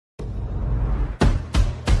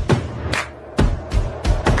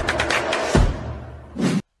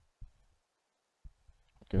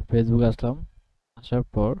ওকে, Facebook আসলাম। আসার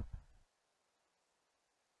পর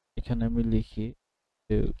এখানে আমি লিখি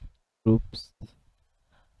যে গ্রুপস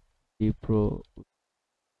প্রো।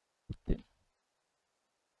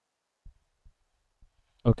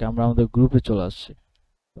 ওকে, আমরা আমাদের গ্রুপে চলে আসছি।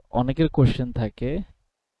 অনেকের কোশ্চেন থাকে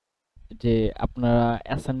যে আপনারা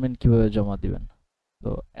অ্যাসাইনমেন্ট কিভাবে জমা দিবেন। তো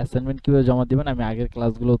অ্যাসাইনমেন্ট কিভাবে জমা দিবেন আমি আগের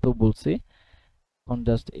ক্লাসগুলোতেও বলছি, এখন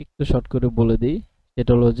জাস্ট একটু শর্ট করে বলে দিই।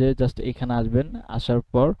 সেটা হলো যে জাস্ট এখানে আসবেন, আসার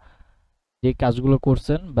পর যে কাজগুলো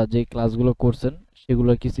করছেন বা যে ক্লাসগুলো করছেন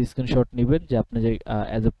সেগুলোর কিছু স্ক্রিনশট নেবেন, যে আপনি যে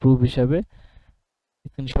অ্যাজ এ প্রুফ হিসাবে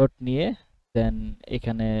স্ক্রিনশট নিয়ে দেন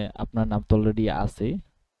এখানে আপনার নাম তো অলরেডি আছে,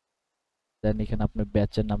 দেন এখানে আপনি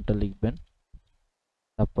ব্যাচের নামটা লিখবেন।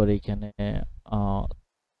 তারপর এখানে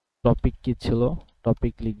টপিক কি ছিল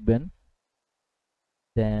টপিক লিখবেন,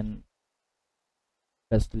 দেন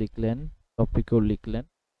ব্যাচ লিখলেন, টপিকও লিখলেন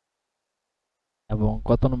এবং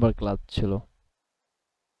কত নম্বর ক্লাস ছিল,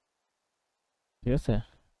 ঠিক আছে,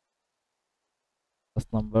 ক্লাস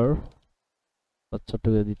নাম্বার ছোট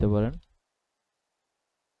করে দিতে পারেন।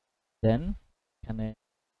 দেন এখানে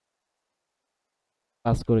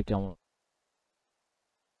ক্লাস করে কেমন,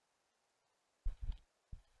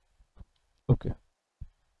 ওকে।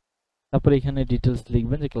 তারপর এখানে ডিটেলস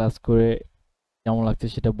লিখবেন যে ক্লাস করে কেমন লাগছে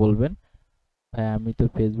সেটা বলবেন। ভাই আমি তো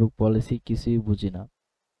ফেসবুক পলিসি কিছুই বুঝি না।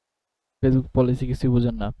 ফেসবুক পলিসি কিছুই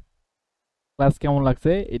বুঝেন না, ক্লাস কেমন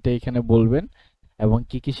লাগছে এটা এখানে বলবেন এবং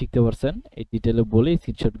কি কি শিখতে পারছেন এই ডিটেলে বলে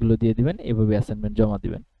স্ক্রিনশট গুলো দিয়ে দিবেন, এভাবে অ্যাসাইনমেন্ট জমা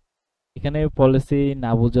দিবেন। এখানে পলিসি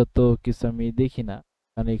না বোঝার তো কিছু আমি দেখি না,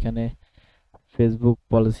 কারণ এখানে ফেসবুক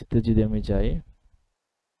পলিসিতে যদি আমি যাই,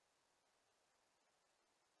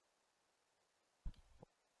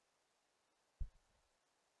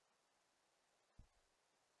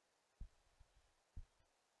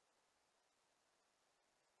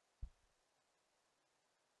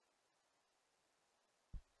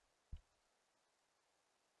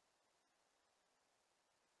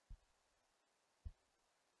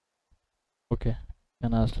 ওকে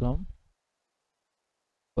এখানে আসলাম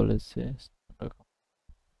পলিসি,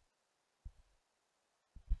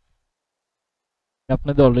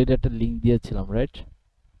 আপনাদের অলরেডি একটা লিংক দিয়েছিলাম, রাইট?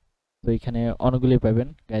 তো এখানে অনেকগুলি পাবেন,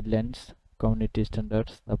 গাইডলাইন্স, কমিউনিটি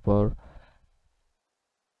স্ট্যান্ডার্ডস, তারপর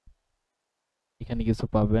এখানে কিছু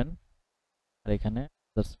পাবেন, আর এখানে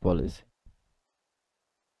পলিসি,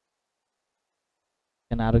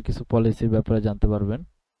 এখানে আরো কিছু পলিসির ব্যাপারে জানতে পারবেন,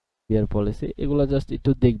 বিয়ার পলিসি, এগুলো জাস্ট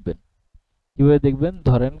একটু দেখবেন। কিভাবে দেখবেন,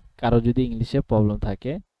 ধরেন কারো যদি ইংলিশে প্রবলেম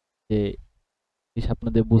থাকে, যে ইংলিশ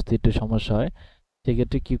আপনাদের বুঝতে একটু সমস্যা হয়,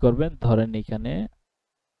 সেক্ষেত্রে কি করবেন, ধরেন এখানে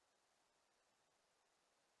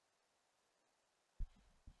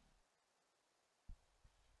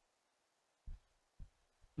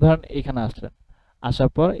ধরেন এখানে আসলেন, আসার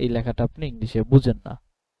পর এই লেখাটা আপনি ইংলিশে বুঝেন না,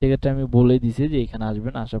 সেক্ষেত্রে আমি বলে দিছি যে এখানে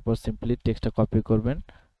আসবেন, আসার পর সিম্পলি টেক্সটটা কপি করবেন,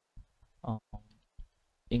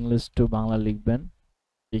 ইংলিশ টু বাংলা লিখবেন,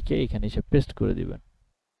 লিখে এখানে এসে পেস্ট করে দিবেন।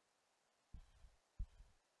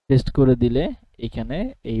 পেস্ট করে দিলে এখানে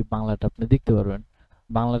এই বাংলাটা আপনি দেখতে পারবেন।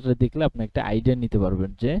 বাংলাটা দেখলে আপনি একটা আইডিয়া নিতে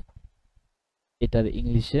পারবেন যে এটার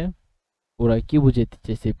ইংলিশে ওরা কি বুঝাইতে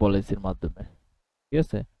চাইছে এই পলিসির মাধ্যমে, ঠিক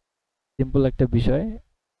আছে? সিম্পল একটা বিষয়,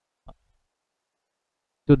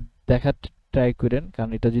 তো দেখার ট্রাই করেন,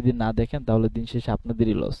 কারণ এটা যদি না দেখেন তাহলে দিন শেষে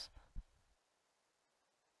আপনাদেরই লস।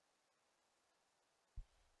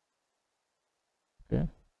 ওকে,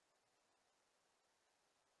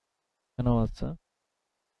 কেন আচ্ছা,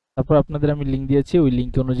 তারপর আপনাদের আমি লিংক দিয়েছি, ওই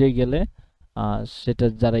লিংক অনুযায়ী গেলে সেটা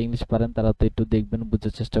যারা ইংলিশ পারেন তারা তো একটু দেখবেন,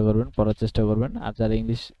 বুঝার চেষ্টা করবেন, পড়ার চেষ্টা করবেন, আর যারা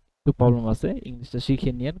ইংলিশ একটু প্রবলেম আছে ইংলিশটা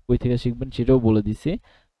শিখে নিন, কই থেকে শিখবেন সেটাও বলে দিছি,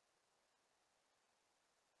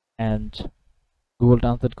 অ্যান্ড গুগল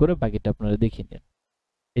ট্রান্সলেট করে বাকিটা আপনারা দেখে নিন।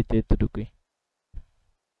 এই তো এতটুকুই,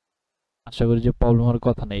 আশা করি যে প্রবলেম হওয়ার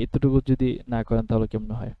কথা নেই। এতটুকু যদি না করেন তাহলে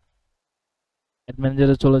কেমন হয়। অ্যাড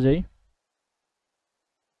ম্যানেজারে চলে যাই।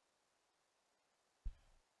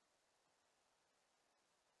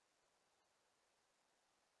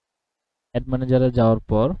 অ্যাড ম্যানেজারে যাওয়ার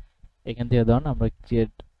পর এখান থেকে ধরুন আমরা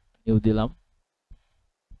ক্রিয়েট নিউ দিলাম,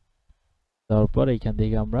 দেওয়ার পর এখান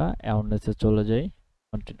থেকে আমরা অ্যাওয়ারনেসে চলে যাই,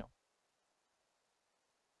 কন্টিনিউ।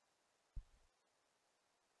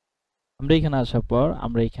 আমরা এখানে আসার পর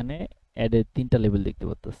আমরা এখানে অ্যাডের 3টা লেভেল দেখতে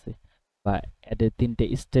পাচ্ছি, বা অ্যাডের 3টে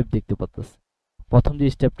স্টেপ দেখতে পাচ্ছি। প্রথম যে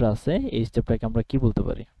স্টেপটা আছে এই স্টেপটাকে আমরা কি বলতে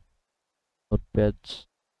পারি, নোটপ্যাড।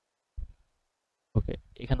 ওকে,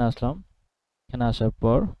 এখানে আসলাম, এখানে আসার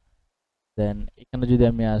পর দেন এখানে যদি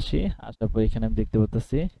আমি আসি, আসার পর এখানে আমি দেখতে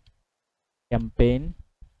পাচ্ছি ক্যাম্পেইন,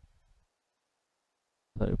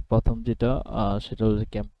 সরি প্রথম যেটা সেটা হলো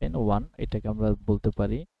ক্যাম্পেইন 1, এটাকে আমরা বলতে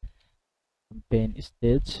পারি ক্যাম্পেইন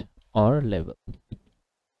স্টেজ অর লেভেল।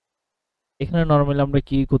 এখানে নরমালি আমরা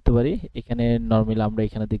কি করতে পারি, এখানে নরমালি আমরা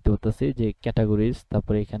এখানে দেখতে পাচ্ছি যে ক্যাটাগরিজ,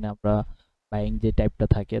 তারপরে এখানে আমরা বাইং যে টাইপটা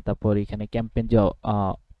থাকে, তারপর এখানে ক্যাম্পেইন যে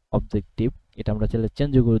অবজেক্টিভ, এটা আমরা চাইলে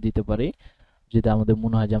চেঞ্জ করে দিতে পারি যদি আমাদের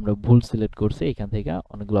মনে হয় যে আমরা ভুল সিলেক্ট করছি। এখান থেকে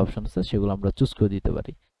অনেকগুলো অপশন আছে, সেগুলো আমরা চুজ করে দিতে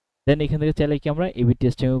পারি। দেন এখান থেকে চাইলে কি আমরা এবি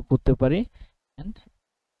টেস্টিং করতে পারি and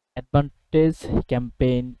advantage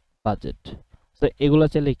campaign budget. So এগুলো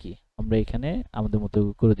চাইলে কি আমরা এখানে আমাদের মতো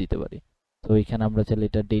করে দিতে পারি। তো এখানে আমরা চাইলে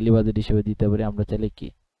এটা ডেইলি বাজেট হিসেবে দিতে পারি, আমরা চাইলে কি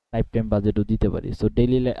লাইফ টাইম বাজেটও দিতে পারি। সো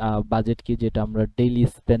ডেইলি বাজেট কি, যেটা আমরা ডেইলি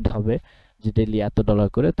স্পেন্ড হবে, যে ডেইলি এত ডলার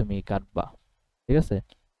করে তুমি কাটবা, ঠিক আছে।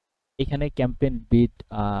 এখানে ক্যাম্পেইন বিট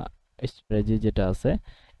স্ট্র্যাটেজি যেটা আছে,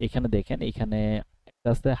 এখানে দেখেন এখানে একটা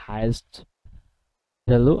আছে হাইয়েস্ট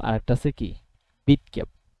ভ্যালু আর একটা আছে কি বিট ক্যাপ।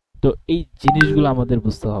 তো এই জিনিসগুলো আমাদের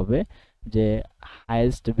বুঝতে হবে যে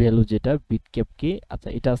হাইয়েস্ট ভ্যালু যেটা, বিট ক্যাপ কি। আচ্ছা,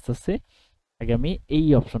 এটা আস্তে আস্তে আগে আমি এই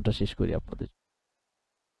অপশনটা শেষ করি আপনাদের।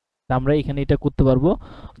 তা আমরা এখানে এটা করতে পারবো।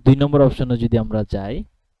 2 নম্বর অপশনে যদি আমরা যাই,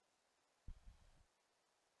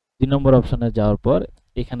 2 নম্বর অপশনে যাওয়ার পর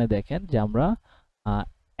এখানে দেখেন যে আমরা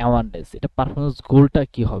অ্যাওয়ারনেস, এটা পারফরম্যান্স গোলটা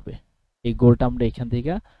কি হবে, এই গোলটা আমরা এখান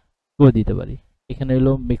থেকে করে দিতে পারি। এখানে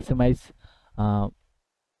হলো ম্যাক্সিমাইজ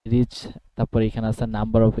রিচ, তারপর এখানে আছে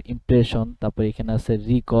নাম্বার অফ ইমপ্রেশন, তারপর এখানে আছে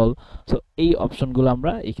রিকল। সো এই অপশনগুলো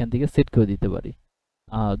আমরা এখান থেকে সেট করে দিতে পারি।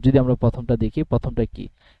 যদি আমরা প্রথমটা দেখি, প্রথমটা কি,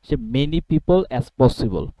 সে মেনি পিপল অ্যাজ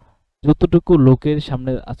পসিবল, যতটুকু লোকের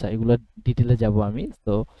সামনে। আচ্ছা, এগুলো ডিটেলে যাব আমি।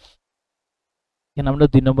 তো এখানে আমরা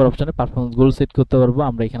 2 নম্বর অপশনে পারফরম্যান্স গোল সেট করতে পারবো,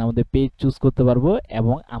 আমরা এখানে আমাদের পেজ চুজ করতে পারবো,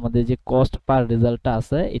 এবং আমাদের যে কস্ট পার রেজাল্টটা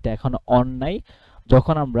আছে এটা এখন অন নাই।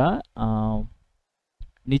 যখন আমরা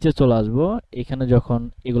নিচে চলে আসবো, এখানে যখন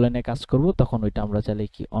এগুলো নিয়ে কাজ করব, তখন ওইটা আমরা চাইলে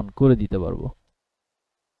কি অন করে দিতে পারবো।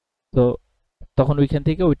 তো তখন ওইখান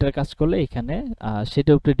থেকে ওইটার কাজ করলে এখানে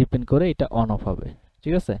সেটার উপরে ডিপেন্ড করে এটা অন অফ হবে,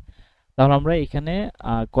 ঠিক আছে। তাহলে আমরা এখানে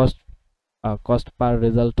কস্ট কস্ট পার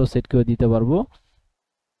রেজাল্টও সেট করে দিতে পারবো।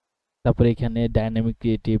 তারপরে এখানে ডাইনামিক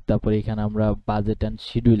ক্রিয়েটিভ, তারপরে এখানে আমরা বাজেট অ্যান্ড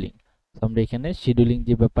শিডিউলিং, আমরা এখানে শিডিউলিং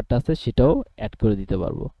যে ব্যাপারটা আছে সেটাও অ্যাড করে দিতে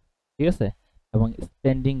পারবো, ঠিক আছে। এবং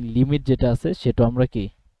স্পেন্ডিং লিমিট যেটা আছে সেটাও আমরা কি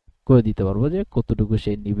করে দিতে পারবো, যে কতটুকু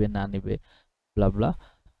সে নিবে না নিবে, ব্লা ব্লা।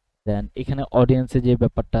 দেন এখানে অডিয়েন্সে যে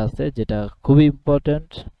ব্যাপারটা আছে, যেটা খুবই ইম্পর্টেন্ট,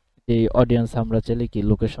 যে অডিয়েন্স আমরা চাইলে কি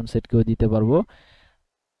লোকেশন সেট করে দিতে পারবো।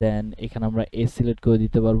 দেন এখানে আমরা এজ সিলেক্ট করে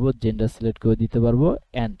দিতে পারবো, জেন্ডার সিলেক্ট করে দিতে পারবো,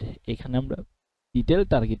 এন্ড এখানে আমরা ডিটেল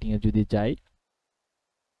টার্গেটিং এ যদি যাই,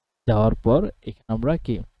 যাওয়ার পর এখানে আমরা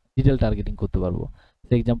কি ডিটেল টার্গেটিং করতে পারবো।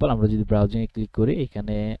 ফর এক্সাম্পল, আমরা যদি ব্রাউজিং এ ক্লিক করি,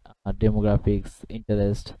 এখানে ডেমোগ্রাফিক্স,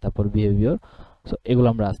 ইন্টারেস্ট, তারপর বিহেভিয়ার, সো এগুলো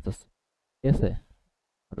আমরা আস্তে আস্তে, ঠিক আছে।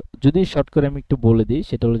 যদি শর্ট করে আমি একটু বলে দিই,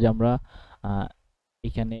 সেটা হলো যে আমরা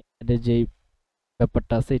এখানে এদের যে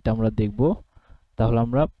ব্যাপারটা আছে এটা আমরা দেখব। তাহলে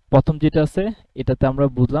আমরা প্রথম যেটা আছে এটাতে আমরা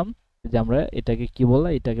বুঝলাম যে আমরা এটাকে কি বলে,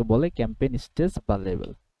 এটাকে বলে ক্যাম্পেইন স্টেজ বা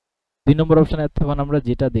লেভেল। 2 নম্বর অপশনে তখন আমরা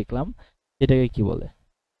যেটা দেখলাম এটাকে কি বলে,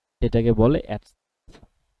 এটাকে বলে অ্যাডস,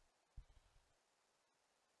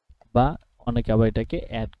 বা অনেকে আবার এটাকে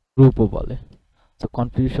অ্যাড গ্রুপও বলে। তো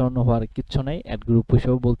কনফিউশন হওয়ার কিছু নাই, অ্যাড গ্রুপ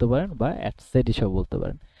হিসেবেও বলতে পারেন বা অ্যাড সেট হিসেবেও বলতে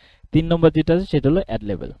পারেন। 3 নম্বর যেটা আছে সেটা হলো অ্যাড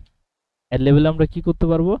লেভেল। অ্যাড লেভেলে আমরা কি করতে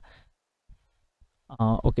পারবো,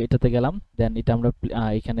 ওকে এটাতে গেলাম। দেন এটা আমরা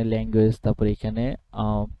এখানে ল্যাঙ্গুয়েজ, তারপরে এখানে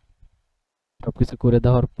সবকিছু করে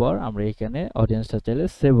দেওয়ার পর আমরা এখানে অডিয়েন্সটা চাইলে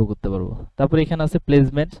সেভও করতে পারবো। তারপরে এখানে আছে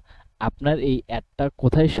প্লেসমেন্ট, আপনার এই অ্যাডটা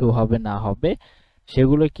কোথায় শো হবে না হবে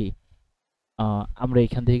সেগুলো কি আমরা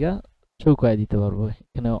এখান থেকে শো করে দিতে পারবো।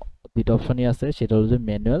 এখানে দুটো অপশনই আছে, সেটা হলো যে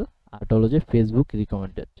ম্যানুয়াল, আর হলো যে ফেসবুক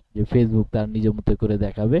রিকমেন্ডেড, যে ফেসবুক তার নিজের মতো করে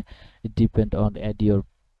দেখাবে, depend on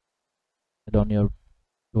on your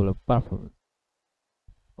performance.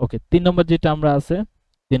 ওকে, 3 নম্বর যেটা আমরা আছে,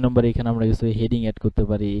 3 নম্বরে এখানে আমরা কিছু হেডিং অ্যাড করতে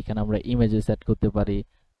পারি, এখানে আমরা ইমেজেস অ্যাড করতে পারি,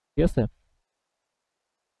 ঠিক আছে।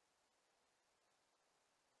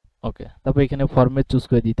 ওকে, তারপর এখানে ফরম্যাট চুজ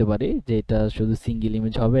করে দিতে পারি যে এটা শুধু সিঙ্গেল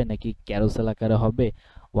ইমেজ হবে নাকি ক্যারোসেল আকারে হবে,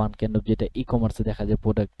 ওয়ান কাইন্ড অফ, যেটা ই কমার্সে দেখা যায়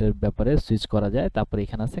প্রোডাক্টের ব্যাপারে সুইচ করা যায়। তারপর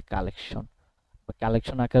এখানে আছে কালেকশন,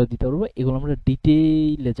 কালেকশন আকারে দিতে পারবো, এগুলো আমরা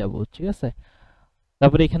ডিটেইলে যাব, ঠিক আছে।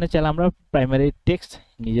 তারপরে এখানে চাইলে আমরা প্রাইমারি টেক্সট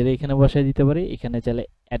নিজেরাই এখানে বসায় দিতে পারি। এখানে চাইলে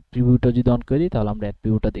অ্যাট্রিবিউটটা যদি অন করে দিই তাহলে আমরা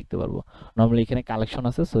অ্যাট্রিবিউটটা দেখতে পারবো। নরমালি এখানে কালেকশন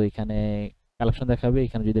আছে, সো এখানে কালেকশন দেখাবে।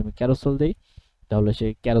 এখানে যদি আমি ক্যারোসেল দেই তাহলে সে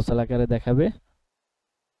ক্যারোসেল আকারে দেখাবে।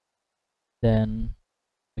 দেন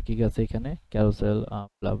কি আছে এখানে ক্যারোসেল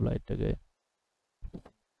ব্লা ব্লা, এটাকে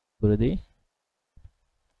করে দিই।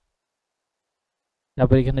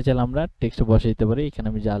 তারপর এখানে চাইলে আমরা টেক্সট বসিয়ে দিতে পারি, এখানে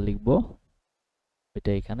আমি যা লিখবো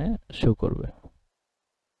এটা এখানে শো করবে।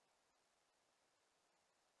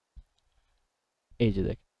 এই যে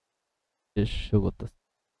দেখেন শো করতেছে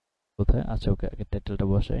কোথায়। আচ্ছা, ওকে, আগে টাইটেলটা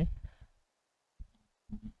বসাই।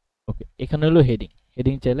 ওকে, এখানে হলো হেডিং।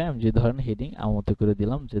 হেডিং চাইলে আমি যে ধরেন হেডিং আমার মতো করে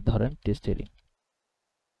দিলাম, যে ধরেন টেস্ট হেডিং।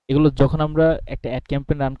 এগুলো যখন আমরা একটা অ্যাড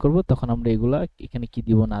ক্যাম্পেইন রান করব তখন আমরা এগুলা এখানে কি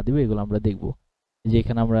দিব না দিব এগুলো আমরা দেখব। যে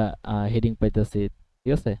এখানে আমরা হেডিং পাইতেছি,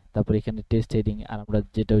 ঠিক আছে। তারপর এখানে টেস্ট হেডিং, আর আমরা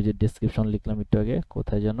যেটা ওই যে ডেসক্রিপশন লিখলাম একটু আগে,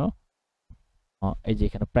 কোথায় যেন, এই যে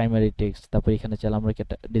এখানে প্রাইমারি টেক্সট। তারপর এখানে চাইলে আমরা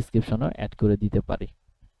একটা ডেসক্রিপশনও অ্যাড করে দিতে পারি,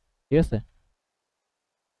 ঠিক আছে।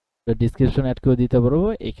 তো ডেসক্রিপশন অ্যাড করে দিতে পারবো।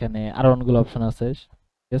 এখানে আরো অনেকগুলো অপশন আছে,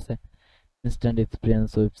 ঠিক আছে। ইনস্ট্যান্ট এক্সপিরিয়েন্স,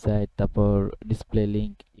 ওয়েবসাইট, তারপর ডিসপ্লে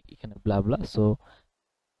লিংক, এখানে ব্লা ব্লা। সো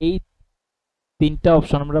এই তিনটা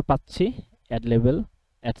অপশন আমরা পাচ্ছি: অ্যাড লেভেল,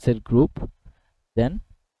 অ্যাডসেট গ্রুপ, দেন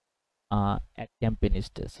অ্যাড ক্যাম্পেইন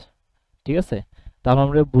স্টেজ, ঠিক আছে। তাহলে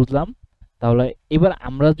আমরা বুঝলাম। তাহলে এবার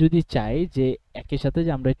আমরা যদি চাই যে একই সাথে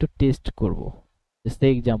যে আমরা একটু টেস্ট করব, জাস্ট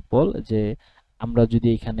এক্সাম্পল, যে আমরা যদি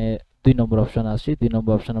এখানে 2 নম্বর অপশন আসি, 2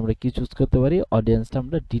 নম্বর অপশন আমরা কি চুজ করতে পারি, অডিয়েন্সটা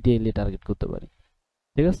আমরা ডিটেইলে টার্গেট করতে পারি,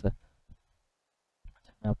 ঠিক আছে।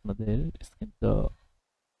 আমি আপনাদের স্ক্রিনটা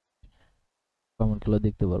কমেন্টগুলো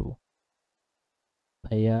দেখতে পারবো।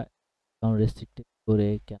 ভাইয়া অ্যাকাউন্ট রেস্ট্রিক্টেড করে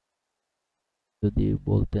কেন যদি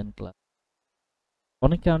বলতেন ক্লাস।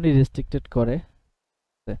 অনেক কারণে রেস্ট্রিক্টেড করে।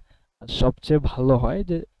 আর সবচেয়ে ভালো হয়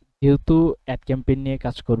যে যেহেতু অ্যাড ক্যাম্পেইন নিয়ে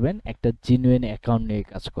কাজ করবেন, একটা জেনুইন অ্যাকাউন্ট নিয়ে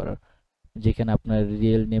কাজ করার, যেখানে আপনার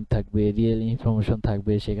রিয়েল নেম থাকবে, রিয়েল ইনফরমেশন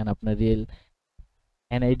থাকবে, সেখানে আপনার রিয়েল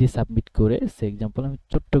এনআইডি সাবমিট করে। সে এক্সাম্পল আমি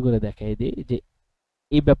ছোট্ট করে দেখাই দিই যে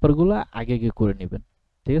এই ব্যাপারগুলো আগে আগে করে নেবেন,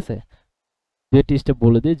 ঠিক আছে। দুইটা স্টেপ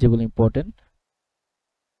বলে দিই যেগুলো ইম্পর্টেন্ট।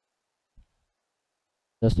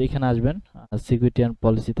 জাস্ট এখানে আসবেন, সিকিউরিটি অ্যান্ড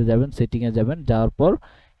পলিসিতে যাবেন, সেটিং এ যাবেন, যাওয়ার পর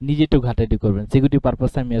নিজে একটু ঘাটাঘাটি করবেন। সিকিউরিটি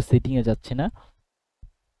পারপাসে আমি আর সেটিং এ যাচ্ছি না।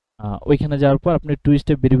 ওইখানে যাওয়ার পর আপনি 2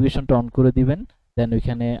 স্টেপ ভেরিফিকেশনটা অন করে দিবেন। দেন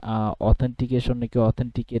ওইখানে অথেন্টিকেশন নাকি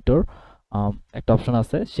অথেন্টিকেটর একটা অপশন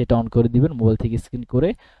আছে, সেটা অন করে দিবেন। মোবাইল থেকে স্ক্রিন করে,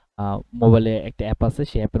 মোবাইলে একটা অ্যাপ আছে,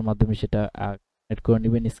 সেই অ্যাপের মাধ্যমে সেটা কানেক্ট করে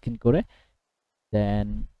নেবেন স্ক্রিন করে। দেন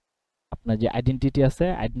আপনার যে আইডেন্টিটি আছে,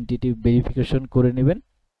 আইডেন্টিটি ভেরিফিকেশন করে নেবেন।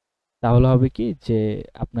 তাহলে হবে কি যে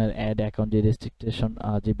আপনার অ্যাড অ্যাকাউন্ট যে রেস্ট্রিকশন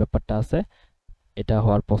যে ব্যাপারটা আছে, এটা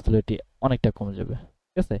হওয়ার পসিবিলিটি অনেকটা কমে যাবে,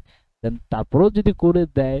 ঠিক আছে। দেন তারপরেও যদি করে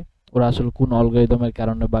দেয়, ওরা আসলে কোন অ্যালগরিদমের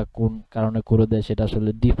কারণে বা কোন কারণে করে দেয় সেটা আসলে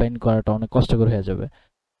ডিফাইন করাটা অনেক কষ্টকর হয়ে যাবে।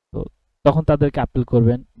 তো তখন তাদেরকে আপিল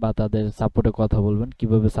করবেন বা তাদের সাপোর্টে কথা বলবেন।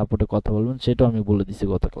 কিভাবে সাপোর্টে কথা বলবেন সেটাও আমি বলে দিছি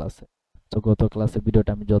গত ক্লাসে। তো গত ক্লাসে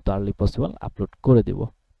ভিডিওটা আমি যত আর্লি পসিবল আপলোড করে দিব।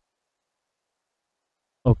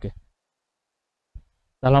 ওকে,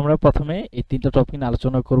 তাহলে আমরা প্রথমে এই 3টা টপিক নিয়ে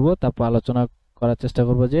আলোচনা করব। তারপর আলোচনা করার চেষ্টা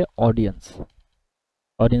করব যে অডিয়েন্স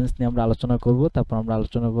নিয়ে আমরা আলোচনা করব। তারপর আমরা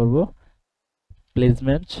আলোচনা করব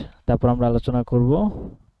প্লেসমেন্ট। তারপর আমরা আলোচনা করব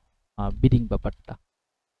বিডিং ব্যাপারটা।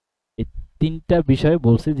 এই 3টা বিষয়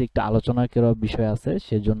বলছি যে একটা আলোচনা করার বিষয় আছে,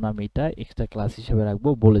 সেজন্য আমি এটা এক্সট্রা ক্লাস হিসেবে রাখবো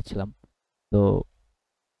বলেছিলাম। তো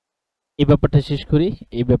এই ব্যাপারটা শেষ করি।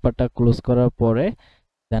 এই ব্যাপারটা ক্লোজ করার পরে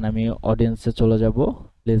দেন আমি অডিয়েন্সে চলে যাব,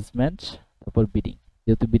 প্লেসমেন্ট, তারপর বিডিং।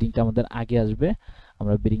 যেহেতু বিডিংটা আমাদের আগে আসবে,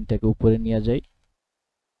 আমরা বিডিংটাকে উপরে নিয়ে যাই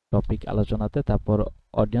টপিক আলোচনাতে। তারপর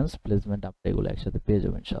অডিয়েন্স, প্লেসমেন্ট, আমরা এগুলো একসাথে পেয়ে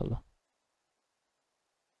যাবো ইনশাআল্লাহ।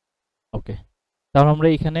 ওকে, তাহলে আমরা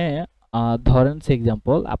এখানে ধরেন সে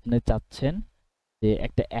এক্সাম্পল আপনি চাচ্ছেন যে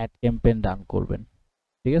একটা অ্যাড ক্যাম্পেইন রান করবেন,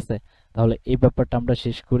 ঠিক আছে। তাহলে এই ব্যাপারটা আমরা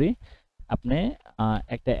শেষ করি। আপনি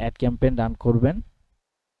একটা অ্যাড ক্যাম্পেইন রান করবেন,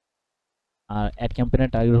 আর অ্যাড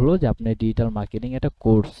ক্যাম্পেইনের টার্গেট হলো যে আপনি ডিজিটাল মার্কেটিং একটা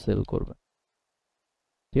কোর্স সেল করবেন,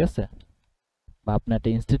 ঠিক আছে। বা আপনি একটা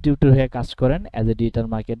ইনস্টিটিউটের হয়ে কাজ করেন অ্যাজ এ ডিজিটাল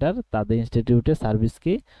মার্কেটার, তাদের ইনস্টিটিউটে সার্ভিস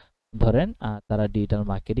কি ধরেন তারা ডিজিটাল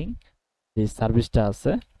মার্কেটিং যে সার্ভিসটা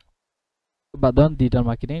আছে বা ধরেন ডিজিটাল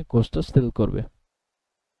মার্কেটিং কোর্সটা সেল করবে।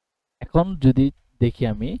 এখন যদি দেখি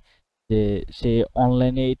আমি যে সে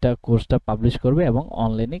অনলাইনে এটা কোর্সটা পাবলিশ করবে এবং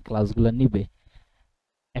অনলাইনে ক্লাসগুলো নিবে।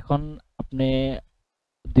 এখন আপনি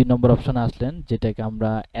 2 নম্বর অপশনে আসলেন, যেটাকে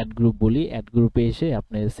আমরা অ্যাড গ্রুপ বলি। অ্যাড গ্রুপে এসে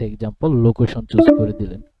আপনি সে এক্সাম্পল লোকেশন চুজ করে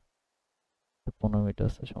দিলেন। 15 মিনিট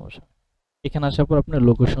আছে, সমস্যা। এখানে আসার পর আপনি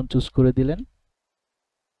লোকেশন চুজ করে দিলেন,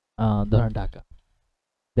 ধরেন ঢাকা।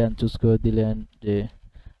 দেন চুজ করে দিলেন যে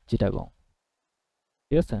চিটাগং,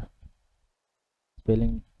 ঠিক আছে।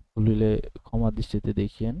 স্পেলিং ভুল হলে ক্ষমা দৃষ্টিতে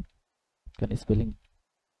দেখিয়েন, কারণ স্পেলিং।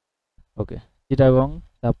 ওকে, চিটাগং।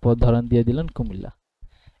 তারপর ধরেন দিয়ে দিলেন কুমিল্লা।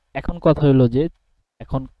 এখন কথা হলো যে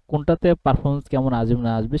এখন কোনটাতে পারফরমেন্স কেমন আসবে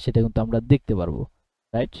না আসবে সেটা কিন্তু আমরা দেখতে পারবো,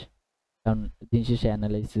 রাইট। কারণ দিন শেষে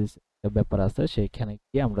অ্যানালাইসিস ব্যাপার আছে, সেখানে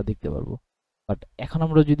গিয়ে আমরা দেখতে পারবো। বাট এখন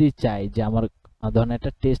আমরা যদি চাই যে আমার ধরেন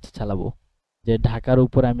একটা টেস্ট চালাবো, যে ঢাকার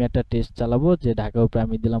উপর আমি একটা টেস্ট চালাবো, যে ঢাকার উপরে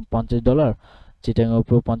আমি দিলাম $50, চিটাগাং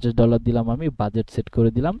উপর $50 দিলাম, আমি বাজেট সেট করে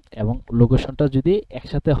দিলাম, এবং লোকেশনটা যদি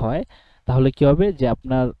একসাথে হয় তাহলে কি হবে যে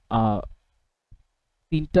আপনার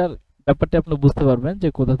 3টার ব্যাপারটা আপনি বুঝতে পারবেন যে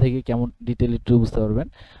কোথা থেকে কেমন ডিটেইল একটু বুঝতে পারবেন।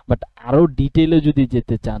 বাট আরো ডিটেইলে যদি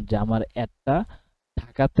যেতে চান যে আমার অ্যাডটা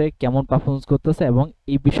ঢাকাতে কেমন পারফরমেন্স করতেছে এবং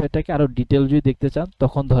এই বিষয়টাকে আরো ডিটেইল যদি দেখতে চান,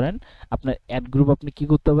 তখন ধরেন আপনার অ্যাড গ্রুপ আপনি কি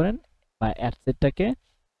করতে পারেন, বা অ্যাড সেটটাকে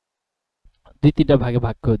 ২-৩টা ভাগে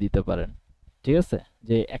ভাগ করে দিতে পারেন। ঠিক আছে?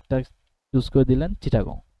 যে একটা চুজ করে দিলেন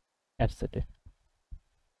চিটাগং অ্যাড সেটে।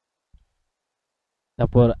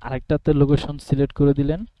 তারপর আরেকটাতে লোকেশন সিলেক্ট করে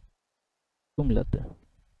দিলেন কুমিল্লাতে।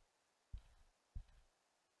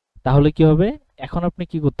 তাহলে কি হবে? এখন আপনি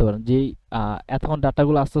কি করতে পারেন, যে এতক্ষণ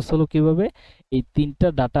ডাটাগুলো আস্তে আস্তে হলো কিভাবে, এই ৩টা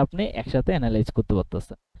ডাটা আপনি একসাথে এনালাইজ করতে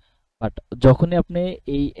পারতেছেন। বাট যখনই আপনি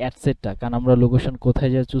এই অ্যাড সেটটা, কারণ আমরা লোকেশন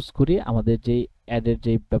কোথায় যা চুজ করি, আমাদের যে অ্যাডের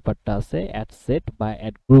যে ব্যাপারটা আছে অ্যাড সেট বা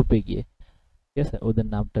অ্যাড গ্রুপে গিয়ে, ঠিক আছে, ওদের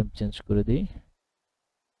নামটা আমি চেঞ্জ করে দিই।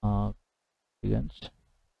 ফ্রিল্যান্স,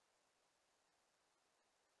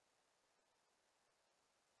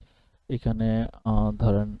 এখানে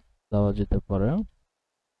ধরেন দেওয়া যেতে পারে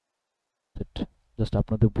জাস্ট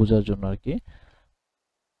আপনাদের বোঝার জন্য আর কি,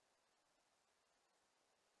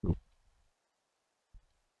 গ্রুপ,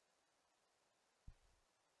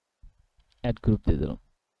 অ্যাড গ্রুপ দিয়ে দিলাম।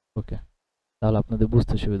 ওকে, তাহলে আপনাদের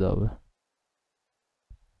বুঝতে সুবিধা হবে।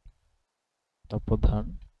 তারপর ধরেন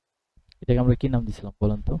এটাকে আমরা কি নাম দিছিলাম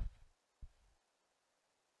বলেন তো?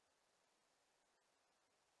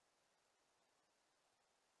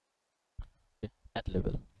 Add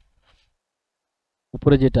level.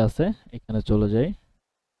 উপরে যেটা আছে এখানে চলে যাই,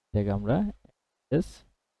 এটাকে আমরা এস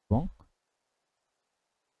এবং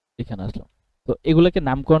এখানে আসলাম। তো এগুলোকে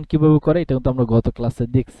নামকরণ কিভাবে করে এটা কিন্তু আমরা গত ক্লাসে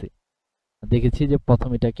দেখেছি যে প্রথম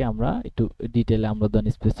এটাকে আমরা একটু ডিটেইলে আমরা ধরেন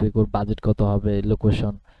স্পেসিফিক ওর বাজেট কত হবে,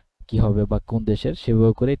 লোকেশন কি হবে বা কোন দেশের,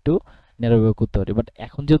 সেভাবে করে একটু ন্যারোভাবে করতে পারি। বাট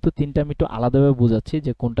এখন যেহেতু ৩টা আমি একটু আলাদাভাবে বুঝাচ্ছি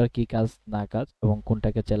যে কোনটার কি কাজ না কাজ, এবং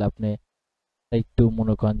কোনটাকে চাইলে আপনি একটু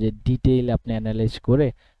মনে করেন যে ডিটেইলে আপনি অ্যানালাইজ করে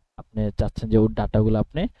আপনি চাচ্ছেন যে ওর ডাটাগুলো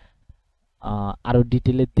আপনি আরো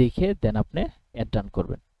ডিটেইলে দেখে দেন আপনি অ্যাড রান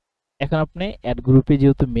করবেন। এখন আপনি অ্যাড গ্রুপে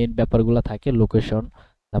যেহেতু মেইন ব্যাপারগুলো থাকে লোকেশন,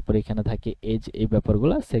 তারপরে এখানে থাকে এজ, এই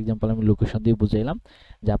ব্যাপারগুলো সে এক্সাম্পল আমি লোকেশন দিয়ে বুঝাইলাম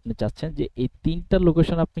যে আপনি চাচ্ছেন যে এই ৩টা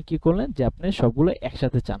লোকেশন আপনি কি করলেন যে আপনি সবগুলো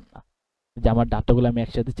একসাথে চান না, যে আমার ডাটাগুলো আমি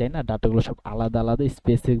একসাথে চাই না, ডাটাগুলো সব আলাদা আলাদা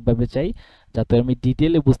স্পেসিফিক ভাবে চাই, যাতে আমি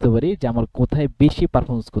ডিটেইলে বুঝতে পারি যে আমার কোথায় বেশি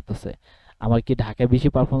পারফরমেন্স করতেছে। আমার কি ঢাকায় বেশি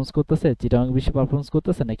পারফরমেন্স করতেছে, চিটাগাং বেশি পারফরমেন্স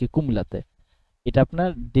করতেছে, নাকি কুমিল্লাতে? এটা আপনার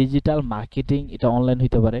ডিজিটাল মার্কেটিং, এটা অনলাইন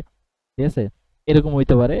হইতে পারে, ঠিক আছে, এরকম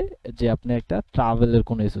হইতে পারে যে আপনি একটা ট্রাভেলের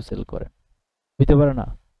কোনো ইস্যু সেল করেন, হইতে পারে না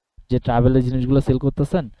যে ট্রাভেলের জিনিসগুলো সেল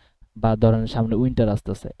করতেছেন, বা ধরেন সামনে উইন্টার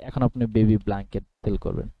আসতেছে, এখন আপনি বেবি ব্ল্যাঙ্কেট সেল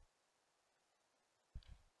করবেন,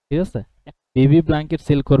 ঠিক আছে, বেবি ব্ল্যাঙ্কেট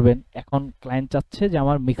সেল করবেন, এখন ক্লায়েন্ট চাচ্ছে যে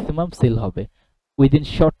আমার ম্যাক্সিমাম সেল হবে উইদিন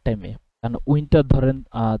শর্ট টাইমে, কারণ উইন্টার ধরেন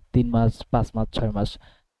 ৩ মাস, ৫ মাস, ৬ মাস,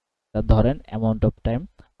 ধরেন অ্যামাউন্ট অফ টাইম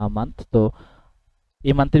মান্থ, তো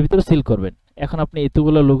এই মান্থের ভিতরে সেল করবেন। এখন আপনি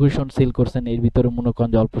এতগুলো লোকেশন সেল করছেন, এর ভিতরে মনে করেন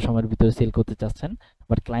যে অল্প সময়ের ভিতরে সেল করতে চাচ্ছেন,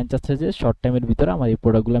 বাট ক্লায়েন্ট চাচ্ছে যে শর্ট টাইমের ভিতরে আমার এই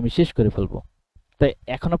প্রোডাক্টগুলো আমি শেষ করে ফেলবো। তাই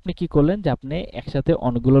এখন আপনি কি করলেন যে আপনি একসাথে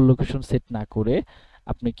অনেকগুলো লোকেশন সেট না করে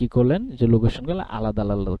আপনি কি করলেন যে লোকেশনগুলো আলাদা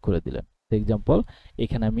আলাদা করে দিলেন। এক্সাম্পল,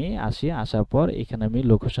 এখানে আমি আসি, আসার পর এখানে আমি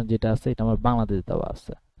লোকেশন যেটা আছে এটা আমার বাংলাদেশ দেওয়া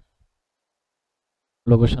আছে,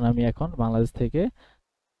 লোকেশন আমি এখন বাংলাদেশ থেকে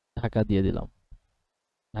ঢাকা দিয়ে দিলাম,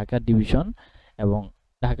 ঢাকা ডিভিশন, এবং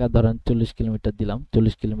ঢাকা ধরেন 40 কিলোমিটার দিলাম,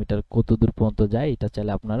 40 কিলোমিটার কত দূর পর্যন্ত যায় এটা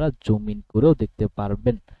চাইলে আপনারা জুম ইন করেও দেখতে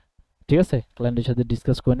পারবেন। ঠিক আছে, ক্লায়েন্টের সাথে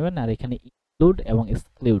ডিসকাস করে নেবেন। আর এখানে ইনক্লুড এবং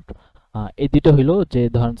এক্সক্লুড, এই দুটো হইলো যে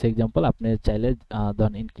ধরেন এক্সাম্পল আপনি চাইলে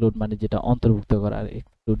ধরেন ইনক্লুড মানে যেটা অন্তর্ভুক্ত করা, আর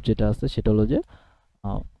এক্সক্লুড যেটা আছে সেটা হলো যে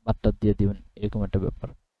বাদটা দিয়ে দিবেন, এরকম একটা ব্যাপার।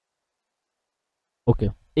 ওকে,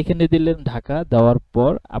 এখানে দিলেন ঢাকা, দেওয়ার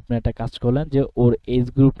পর আপনি একটা কাজ করলেন যে ওর এজ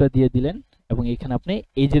গ্রুপটা দিয়ে দিলেন, এবং এখানে আপনি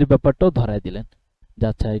এজের ব্যাপারটাও ধরায় দিলেন, যে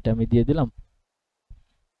আচ্ছা এটা আমি দিয়ে দিলাম।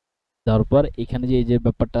 দেওয়ার পর এখানে যে এজের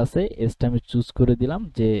ব্যাপারটা আছে এজটা আমি চুজ করে দিলাম,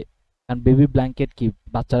 যে কারণ বেবি ব্ল্যাঙ্কেট কি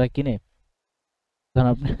বাচ্চারা কিনে, ধরুন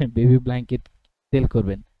আপনি বেবি ব্ল্যাঙ্কেট সেল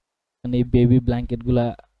করবেন, মানে এই বেবি ব্ল্যাঙ্কেট গুলা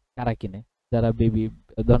কারা কিনে, যারা বেবি,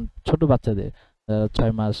 ধরুন ছোট বাচ্চাদের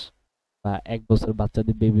 ৬ মাস বা ১ বছর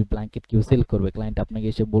বাচ্চাদের বেবি ব্ল্যাঙ্কেট কেউ সেল করবে, ক্লায়েন্ট আপনাকে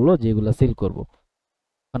এসে বললো যে এগুলা সেল করব,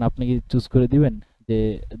 এখন আপনি কি চুজ করে দিবেন যে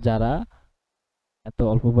যারা এত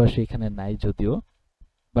অল্প বয়সে এখানে নাই যদিও,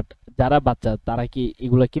 বাট যারা বাচ্চা তারা কি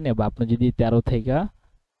এগুলা কিনে, বা আপনি যদি ১৩ থেকে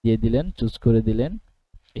দিয়ে দিলেন, চুজ করে দিলেন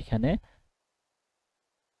এখানে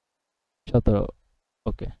 ১৭।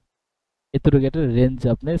 ওকে, এতটুকু একটা রেঞ্জ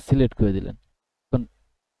আপনি সিলেক্ট করে দিলেন। এখন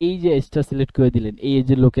এই যে এজটা সিলেক্ট করে দিলেন, এই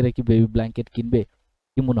এজের লোকেরা কি বেবি ব্ল্যাঙ্কেট কিনবে?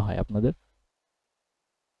 কি মনে হয় আপনাদের?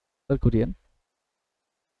 কোরিয়ান,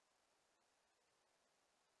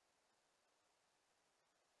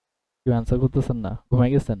 কেউ অ্যান্সার করতেছেন না, ঘুমাই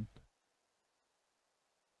গেছেন?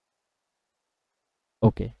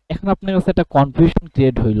 ওকে, এখন আপনার কাছে একটা কনফিউশন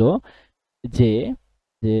ক্রিয়েট হইলো যে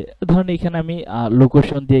যে ধরেন এখানে আমি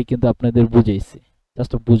লোকেশন দিয়ে কিন্তু আপনাদের বুঝাইছি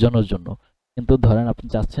জাস্ট বোঝানোর জন্য, কিন্তু ধরেন আপনি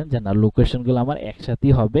চাচ্ছেন যে না লোকেশনগুলো আমার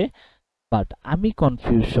একসাথেই হবে, বাট আমি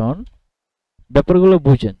কনফিউশন ব্যাপারগুলো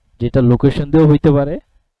বুঝেন যেটা লোকেশন দিয়েও হইতে পারে।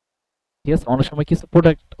 ঠিক আছে, অনেক সময় কিছু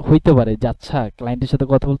প্রোডাক্ট হইতে পারে যে আচ্ছা ক্লায়েন্টের সাথে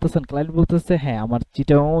কথা বলতেছেন, ক্লায়েন্ট বলতেছে হ্যাঁ আমার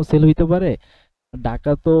চিটাগাংও সেল হইতে পারে,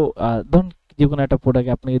 ঢাকা তো ধরুন যে কোনো একটা প্রোডাক্ট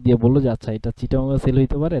আপনাকে দিয়ে বললো যে আচ্ছা এটা চিটাগাংয়ে সেল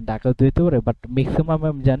হইতে পারে, ঢাকাতে হইতে পারে, বাট ম্যাক্সিমাম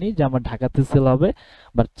আমি জানি যে আমার ঢাকাতে সেল হবে,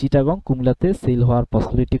 বাট চিটাগং কুমিল্লাতে সেল হওয়ার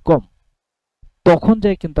পসিবিলিটি কম। তখন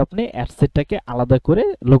যাই কিন্তু আপনি অ্যাডসেটটাকে আলাদা করে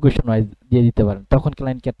লোকেশন ওয়াইজ দিয়ে দিতে পারেন, তখন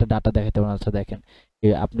ক্লায়েন্টকে একটা ডাটা দেখাতে পারেন। আচ্ছা দেখেন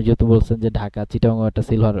আপনি যেহেতু বলছেন যে ঢাকা চিটাগং একটা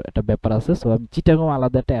সেল হওয়ার একটা ব্যাপার আছে, সো আমি চিটাগং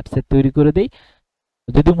আলাদা একটা অ্যাডসেট তৈরি করে দেই,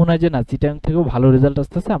 যদি মনে হয় যে না চিটাগং থেকেও ভালো রেজাল্ট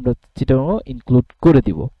আসতেছে আমরা চিটাগংও ইনক্লুড করে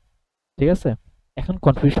দিব। ঠিক আছে, এখন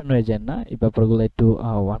কনফিউশন হয়ে যায় না, এই ব্যাপারগুলো একটু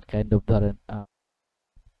ওয়ান কাইন্ড অফ ধরেন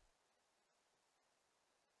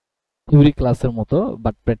থিওরি ক্লাসের মতো,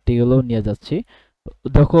 বাট প্র্যাকটিক্যালও নিয়ে যাচ্ছি।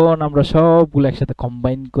 যখন আমরা সবগুলো একসাথে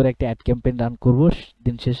কম্বাইন করে একটা অ্যাড ক্যাম্পেইন রান করব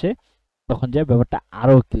দিন শেষে, তখন যে ব্যাপারটা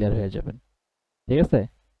আরো ক্লিয়ার হয়ে যাবেন। ঠিক আছে,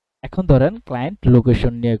 এখন ধরেন ক্লায়েন্ট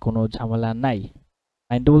লোকেশন নিয়ে কোনো ঝামেলা নাই,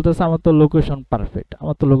 ক্লায়েন্ট বলতেছে আমার তো লোকেশন পারফেক্ট,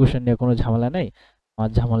 আমার তো লোকেশন নিয়ে কোনো ঝামেলা নাই, আমার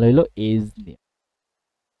ঝামেলা হলো এজ নিয়ে।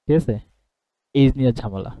 ঠিক আছে, এজ নিয়ে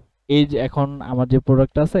ঝামেলা। এজ এখন আমার যে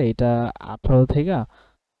প্রোডাক্ট আছে এটা 18 থেকে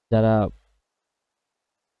যারা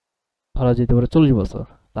ধরা যেতে পারে 40 বছর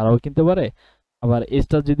তারাও কিনতে পারে, আবার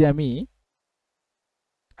এজটা যদি আমি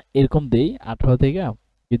এরকম দেই 18 থেকে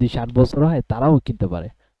যদি 60 বছর হয় তারাও কিনতে পারে,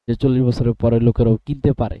 যে 40 বছরের পরে লোকেরাও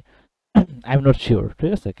কিনতে পারে। I am not sure.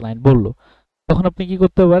 ঠিক আছে, ক্লায়েন্ট বললো, তখন আপনি কি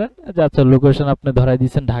করতে পারেন যে আচ্ছা লোকেশন আপনি ধরাই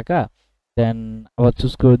দিয়েছেন ঢাকা, দেন আবার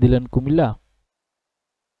চুজ করে দিলেন কুমিল্লা,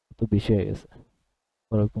 তো বেশি হয়ে গেছে,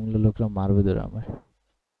 পরে কুমিল্লা লোকরা মারবে ধরে আমার।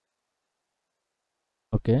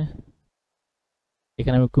 ওকে,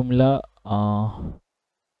 এখানে আমি কুমিল্লা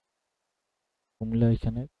কুমিল্লা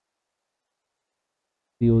এখানে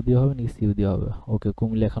সিও দিয়ে হবে নাকি সিও দিয়ে হবে? ওকে,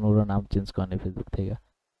 কুমিল্লা এখন ওরা নাম চেঞ্জ করেনি ফেসবুক থেকে।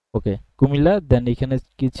 ওকে, কুমিল্লা, দেন এখানে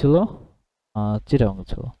কি ছিল, চিটাগং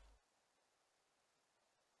ছিল,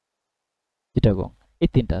 চিটাগং। এই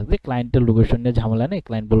তিনটা যে ক্লায়েন্টের লোকেশন নিয়ে ঝামেলা নেই,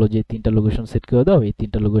 ক্লায়েন্ট বললো যে তিনটা লোকেশন সেট করে দাও, এই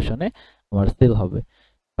তিনটা লোকেশনে আমার সেল হবে,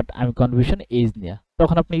 বাট আমি কনফিউশন এজ নিয়ে।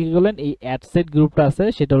 তখন আপনি কি করলেন, এই অ্যাডসেট গ্রুপটা আছে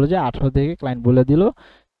সেটা হলো যে 18 থেকে ক্লায়েন্ট বলে দিল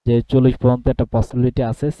যে 40 পর্যন্ত একটা পসিবিলিটি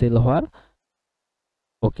আছে সেল হওয়ার।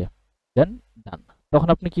 ওকে, দেন ডান। তখন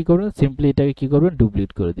আপনি কি করবেন, সিম্পলি এটাকে কি করবেন,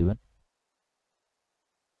 ডুপ্লিকেট করে দিবেন।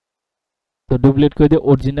 তো ডুপ্লিকেট করে দিয়ে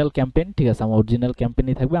অরিজিনাল ক্যাম্পেইন, ঠিক আছে আমার অরিজিনাল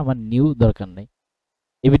ক্যাম্পেইনই থাকবে, আমার নিউ দরকার নেই।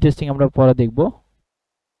 এবি টেস্টিং আমরা পরে দেখব।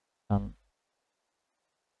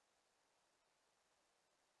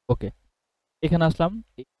 ওকে, এখানে আসলাম,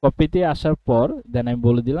 কপিতে আসার পর দেন আমি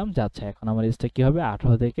বলে দিলাম যে আচ্ছা এখন আমার এজটা কি হবে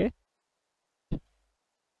 18 থেকে,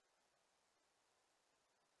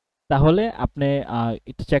 তাহলে আপনি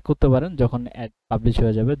একটু চেক করতে পারেন যখন অ্যাড পাবলিশ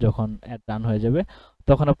হয়ে যাবে, যখন অ্যাড রান হয়ে যাবে,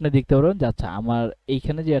 তখন আপনি দেখতে পারবেন যে আচ্ছা আমার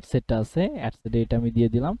এইখানে যে অ্যাড সেটটা আছে, অ্যাড সেটে এটা আমি দিয়ে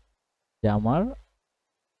দিলাম যে আমার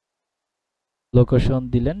লোকেশন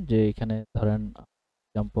দিলেন, যে এখানে ধরেন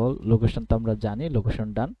এক্সাম্পল লোকেশন তো আমরা জানি, লোকেশন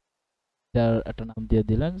ডান, এটার একটা নাম দিয়ে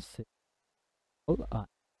দিলেন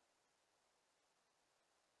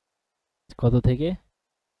কত থেকে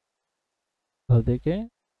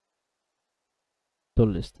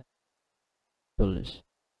 40 40।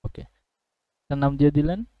 ওকে, এটার নাম দিয়ে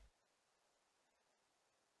দিলেন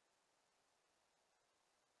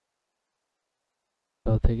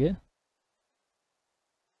থেকে।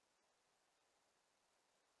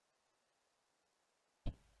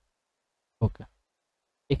 ওকে,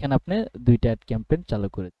 এখানে আপনি দুইটা অ্যাড ক্যাম্পেইন চালু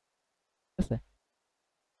করে দিন। ঠিক আছে,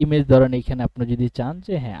 ইমেজ ধরেন এখানে আপনি যদি চান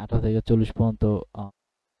যে হ্যাঁ 18 থেকে 40 পর্যন্ত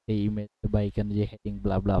এই ইমেজ বা এখানে যে হেডিং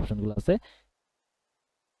ব্লা ব্লা অপশনগুলো আছে,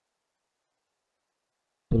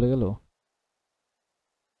 চলে গেল।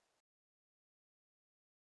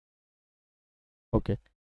 ওকে,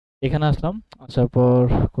 এখানে আসলাম, আসার পর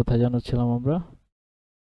কোথায় যেন ছিলাম আমরা,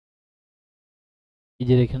 এই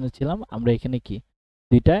যে এখানে ছিলাম আমরা, এখানে কি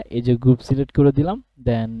দুইটা এই যে গ্রুপ সিলেক্ট করে দিলাম,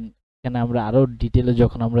 দেন এখানে আমরা আরো ডিটেইলে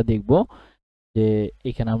যখন আমরা দেখব যে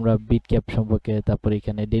এখানে আমরা বিট ক্যাপ সম্পর্কে, তারপর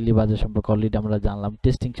এখানে ডেইলি বাজার সম্পর্কে অলরেডি আমরা জানলাম,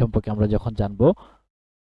 টেস্টিং সম্পর্কে আমরা যখন জানবো,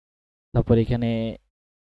 তারপর এখানে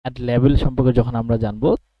অ্যাড লেভেল সম্পর্কে যখন আমরা জানবো,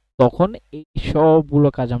 তখন এই সবগুলো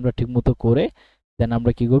কাজ আমরা ঠিকমতো করে দেন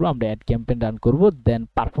আমরা কি করব, আমরা অ্যাড ক্যাম্পেইন রান করব, দেন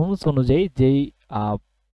পারফরম্যান্স অনুযায়ী যেই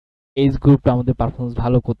এজ গ্রুপটা আমাদের পারফরম্যান্স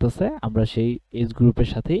ভালো করতেছে আমরা সেই এজ গ্রুপের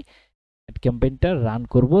সাথেই অ্যাড ক্যাম্পেইনটা রান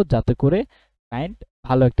করব, যাতে করে ক্লায়েন্ট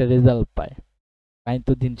ভালো একটা রেজাল্ট পায়। ক্লায়েন্ট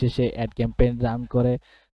তো দিন শেষে অ্যাড ক্যাম্পেইন রান করে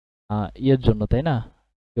ইয়ের জন্য, তাই না,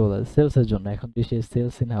 কি বলে সেলস এর জন্য। এখন যদি সে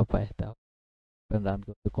সেলস না পায় তাহলে রান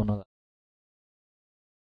করতে কোনো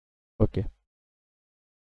ওকে।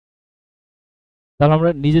 তাহলে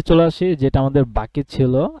আমরা নিজে চলে আসি, যেটা আমাদের বাকি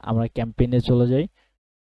ছিল আমরা ক্যাম্পেইনে চলে যাই।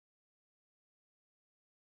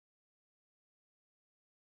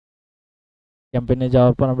 ক্যাম্পেইনে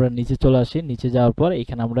যাওয়ার পর আমরা নিচে চলে আসি, নিচে যাওয়ার পর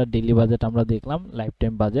এখানে আমরা ডেইলি বাজেট আমরা দেখলাম, লাইফ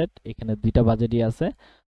টাইম বাজেট, এখানে দুইটা বাজেটই আছে।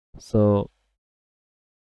 সো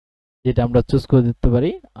যেটা আমরা চুজ করে দিতে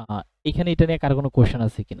পারি। এখানে এটা নিয়ে কার কোনো কোশ্চেন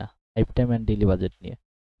আছে কিনা, life time and daily budget নিয়ে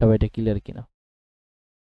সবাই এটা ক্লিয়ার কিনা?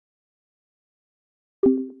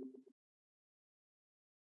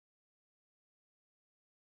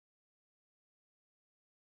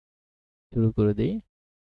 শুরু করে দিই,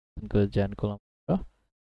 করে জয়েন করলাম।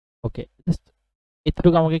 ওকে, জাস্ট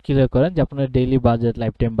এতটুকু আমাকে ক্লিয়ার করেন যে আপনার daily budget,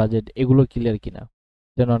 life time budget এগুলো ক্লিয়ার কিনা,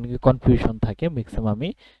 যেন অনেকে কনফিউশন থাকে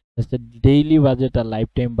ম্যাক্সিমামই। জাস্ট ডেইলি বাজেট আর লাইফ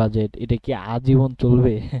টাইম বাজেট এটা কি আজীবন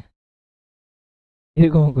চলবে?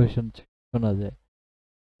 এরকম কোয়েশ্চেন শোনা যায়।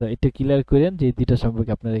 তো এটা ক্লিয়ার করেন যে এই দুইটা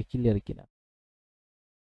সম্পর্কে আপনারা ক্লিয়ার কিনা।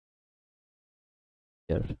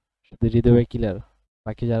 Clear? শুধু হৃদয় ভাই ক্লিয়ার,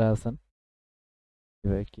 বাকি যারা আছেন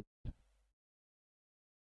হৃদয় কি?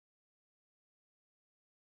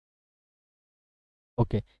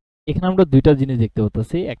 ওকে, এখানে আমরা দুইটা জিনিস দেখতে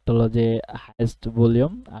পাচ্ছি, একটা হলো যে হাইয়েস্ট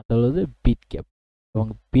ভলিউম, আর হলো যে বিট ক্যাপ। এবং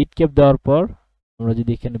বিট ক্যাপ দেওয়ার পর আমরা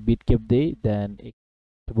যদি এখানে বিট ক্যাপ দেই, দেন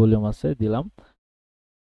ভলিউম আছে দিলাম।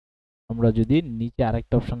 আমরা যদি নিচে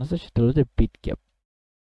আরেকটা অপশন আছে সেটা হলো যে বিট ক্যাপ।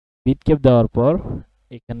 বিট ক্যাপ দেওয়ার পর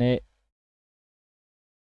এখানে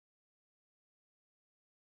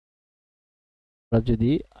আমরা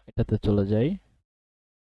যদি এটাতে চলে যাই,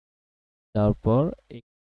 যাওয়ার পর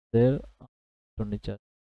এদের নিচে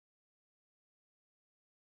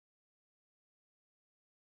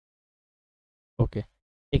ওকে,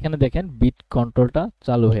 এখানে দেখেন বিট কন্ট্রোলটা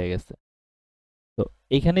চালু হয়ে গেছে। তো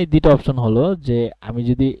এখানে দুটো অপশন হলো যে আমি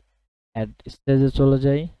যদি অ্যাড স্টেজে চলে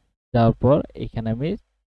যাই, যাওয়ার পর এখানে আমি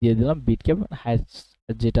দিয়ে দিলাম বিট ক্যাপ হাইস্ট,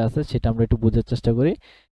 যেটা আছে সেটা আমরা একটু বোঝার চেষ্টা করি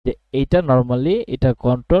যে এইটা নরমালি এটা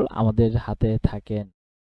কন্ট্রোল আমাদের হাতে থাকে।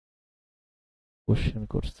 কোশ্চেন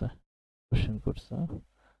করছে, কোশ্চেন করছে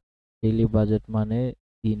ডেইলি বাজেট মানে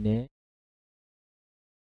দিনে,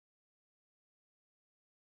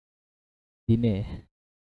 দিনে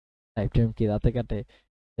লাইফ টাইম কি রাতে কাটে?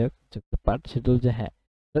 পার্ট সেটা হচ্ছে হ্যাঁ,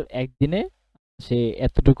 তো একদিনে সে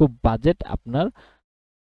এতটুকু বাজেট আপনার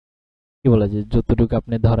কি বলে যে যতটুকু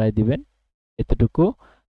আপনি ধরায় দিবেন এতটুকু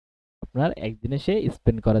আপনার একদিনে সে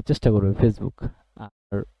স্পেন্ড করার চেষ্টা করবে ফেসবুক।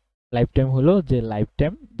 আর লাইফ টাইম হলো যে লাইফ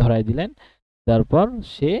টাইম ধরায় দিলেন, তারপর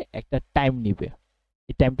সে একটা টাইম নিবে।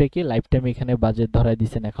 এই টাইমটা কি লাইফ টাইম, এখানে বাজেট ধরায়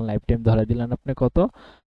দিছেন, এখন লাইফ টাইম ধরায় দিলেন আপনি কত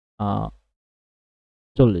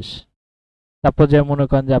 40। তারপর যে মনে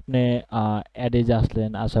করেন যে আপনি অ্যাডে যে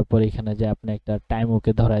আসলেন, আসার পর এখানে যে আপনি একটা টাইম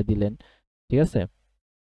ওকে ধরায় দিলেন, ঠিক আছে?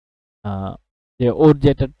 যে ওর যে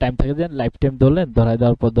একটা টাইম থাকে যে লাইফ টাইম ধরলেন, ধরায়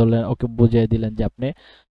দেওয়ার পর ধরলেন ওকে বুঝিয়ে দিলেন যে আপনি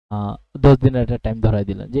 10 দিনের একটা টাইম ধরায়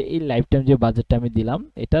দিলেন যে এই লাইফ টাইম যে বাজেটটা আমি দিলাম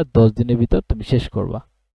এটা 10 দিনের ভিতর তুমি শেষ করবা,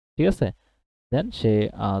 ঠিক আছে? দেন সে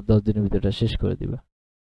 10 দিনের ভিতর এটা শেষ করে দিবে,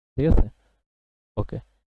 ঠিক আছে? ওকে,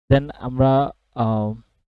 দেন আমরা আহ,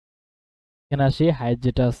 এখানে আসি, হাইট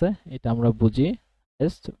যেটা আছে এটা আমরা বুঝি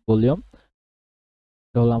হাইয়েস্ট ভলিউম,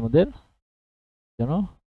 এটা হলো আমাদের যেন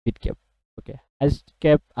বিট ক্যাপ। ওকে, হাইয়েস্ট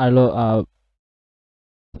ক্যাপ আর হলো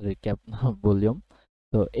সরি ক্যাপ না ভলিউম।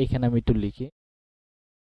 তো এইখানে আমি একটু লিখি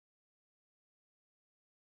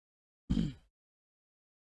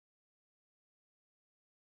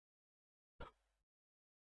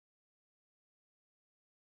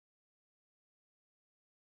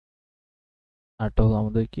আরটা হলো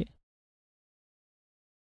আমাদের কি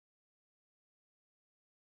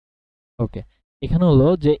ওকে, এখানে হলো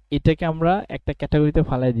যে এটাকে আমরা একটা ক্যাটাগরিতে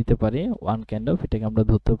ফালাই দিতে পারি, ওয়ান কাইন্ড অফ, এটাকে আমরা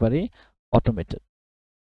ধরতে পারি অটোমেটেড।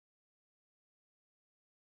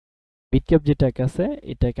 বিটক্যাপ যেটাকে আছে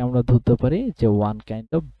এটাকে আমরা ধরতে পারি যে ওয়ান কাইন্ড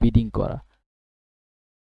অফ বিডিং করা,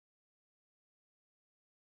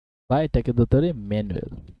 বা এটাকে ধরতে পারি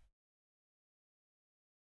ম্যানুয়াল।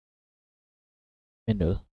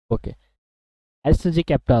 ম্যানুয়াল ওকে, হাইয়েস্ট যে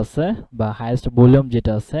ক্যাপটা আছে বা হাইয়েস্ট ভলিউম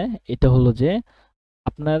যেটা আছে এটা হলো যে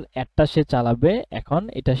আপনার একটা সে চালাবে, এখন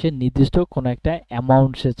এটা সে নির্দিষ্ট কোনো একটা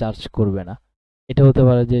অ্যামাউন্ট সে চার্জ করবে না। এটা হতে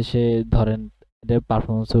পারে যে সে ধরেন এটার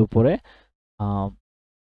পারফরমেন্সের উপরে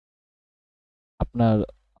আপনার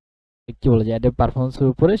কি বলে যে অ্যাডের পারফরমেন্সের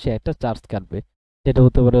উপরে সে একটা চার্জ কাটবে। সেটা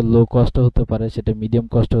হতে পারে লো কস্ট হতে পারে, সেটা মিডিয়াম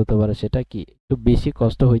কস্ট হতে পারে, সেটা কি একটু বেশি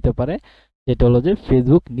কস্ট হইতে পারে, সেটা হলো যে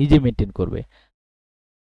ফেসবুক নিজে মেনটেন করবে।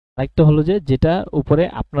 আরেকটা হলো যে যেটা উপরে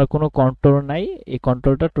আপনার কোনো কন্ট্রোল নাই, এই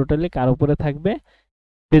কন্ট্রোলটা টোটালি কার উপরে থাকবে?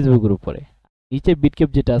 ফেসবুকের উপরে। নিচে বিটক্যাপ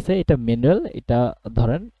যেটা আছে এটা ম্যানুয়াল, এটা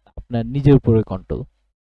ধরেন আপনার নিজের উপরে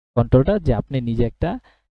কন্ট্রোলটা যে আপনি নিজে একটা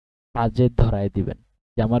বাজেট ধরায় দিবেন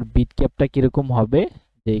যে আমার বিটক্যাপটা কিরকম হবে।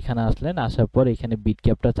 যে এখানে আসলেন, আসার পর এখানে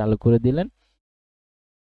বিটক্যাপটা চালু করে দিলেন।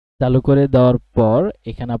 চালু করে দেওয়ার পর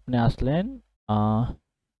এখানে আপনি আসলেন,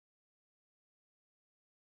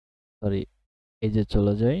 সরি এই যে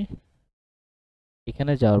চলে যাই,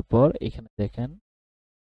 এখানে যাওয়ার পর এখানে দেখেন,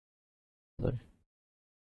 সরি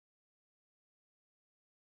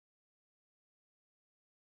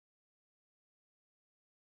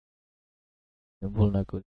ভুল না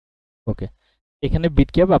করি, ওকে। এখানে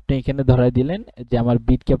বিটক্যাপ আপনি এখানে ধরায় দিলেন যে আমার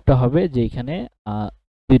বিটক্যাপটা হবে যে এখানে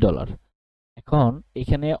 $2। এখন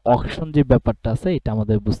এখানে অকশন যে ব্যাপারটা আছে এটা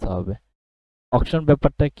আমাদের বুঝতে হবে। অকশন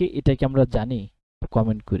ব্যাপারটা কি, এটা কি আমরা জানি?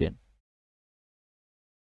 কমেন্ট করেন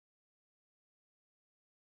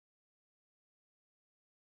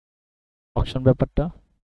অকশন ব্যাপারটা।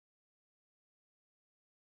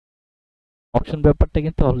 অপশন ব্যাপারটা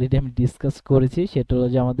কিন্তু অলরেডি আমি ডিসকাস করেছি, সেটা হলো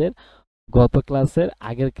যে আমাদের গত ক্লাসের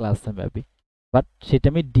আগের ক্লাসে মেবি, বাট সেটা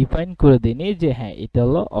আমি ডিফাইন করে দিইনি যে হ্যাঁ এটা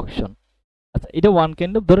হলো অকশন। আচ্ছা, এটা ওয়ান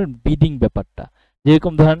কাইন্ড অফ ধরেন বিডিং ব্যাপারটা,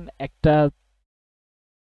 যেরকম ধরেন একটা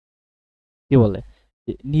কি বলে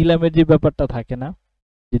নিলামের যে ব্যাপারটা থাকে না,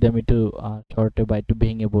 যদি আমি একটু শর্টে বা একটু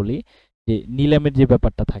ভেঙে বলি, যে নিলামের যে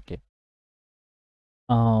ব্যাপারটা থাকে,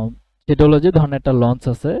 সেটা হলো যে ধরেন একটা লঞ্চ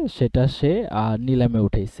আছে, সেটা সে নিলামে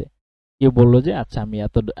উঠাইছে। কেউ বললো যে আচ্ছা আমি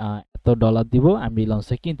এত ডলার দিব, আমি এই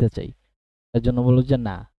লঞ্চটা কিনতে চাই। তার জন্য বললো যে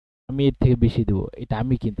না, আমি এর থেকে বেশি দিব, এটা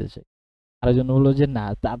আমি কিনতে চাই। আরেকজন বললো যে না,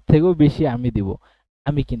 তার থেকেও বেশি আমি দিব,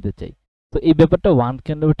 আমি কিনতে চাই। তো এই ব্যাপারটা ওয়ান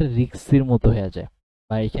কাইন্ড অফ একটা রিস্কের মতো হয়ে যায়,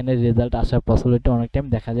 বা এখানে রেজাল্ট আসার পসিবিলিটি অনেক টাইম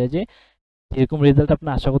দেখা যায় যে যেরকম রেজাল্ট আপনি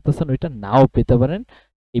আশা করতেছেন ওইটা নাও পেতে পারেন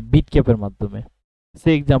এই বিট ক্যাপের মাধ্যমে। সে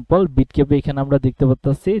এক্সাম্পল বিট ক্যাপে এখানে আমরা দেখতে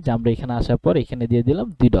পাচ্ছি যে আমরা এখানে আসার পর এখানে দিয়ে দিলাম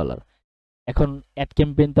 $2। এখন অ্যাড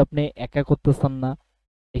ক্যাম্পেইন তো আপনি একা করতেছেন না,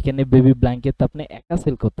 এখানে বেবি ব্ল্যাঙ্কেট তো আপনি একা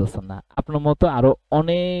সেল করতেছেন না, আপনার মতো আরো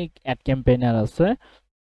অনেক অ্যাড ক্যাম্পেইনার আছে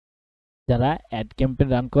যারা অ্যাড ক্যাম্পেইন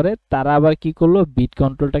রান করে। তারা আবার কি করলো, বিট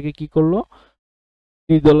কন্ট্রোলটাকে কি করলো,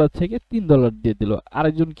 $2 থেকে $3 দিয়ে দিল,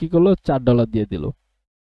 আরেকজন কি করলো $4 দিয়ে দিল।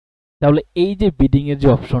 তাহলে এই যে বিডিং এর যে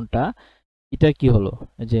অপশনটা, এটা কি হলো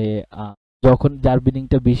যে যখন যার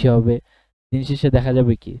বিডিংটা বেশি হবে, দিন শেষে দেখা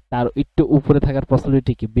যাবে কি তার একটু উপরে থাকার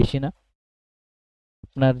পসিবিলিটি কি বেশি না?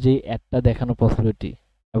 আপনার যে অ্যাডটা দেখানো পসিবিলিটি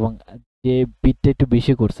এবং যে বিটটা একটু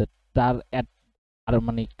বেশি করছে তার অ্যাড, আর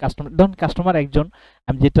মানে কাস্টমার, ধরুন কাস্টমার একজন,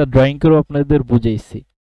 আমি যেটা ড্রয়িং করে আপনাদের বুঝাইছি,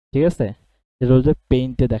 ঠিক আছে, যেটা হচ্ছে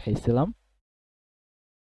পেইন্টে দেখাইছিলাম,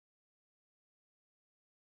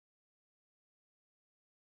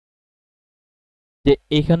 যে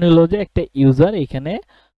এখানে হলো যে একটা ইউজার, এখানে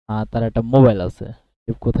তার একটা মোবাইল আছে,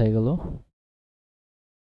 কোথায় গেল,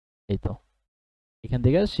 এই তো এখান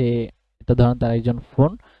থেকে সে, এটা ধরেন তার একজন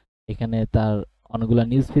ফোন, এখানে তার অনেকগুলা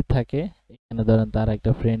নিউজ ফিড থাকে, এখানে ধরেন তার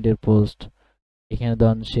একটা ফ্রেন্ডের পোস্ট, এখানে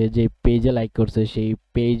ধরেন সে যে পেজে লাইক করছে সেই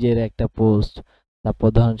পেজের একটা পোস্ট, তারপর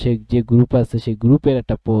ধরেন সে যে গ্রুপ আছে সেই গ্রুপের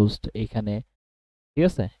একটা পোস্ট এখানে, ঠিক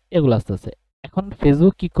আছে, এগুলো আস্তে আস্তে। এখন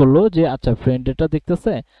ফেসবুক কি করলো যে আচ্ছা ফ্রেন্ডেরটা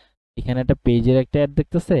দেখতেছে, এখানে একটা পেজের একটা অ্যাড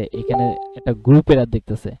দেখতেছে, এখানে একটা গ্রুপের অ্যাড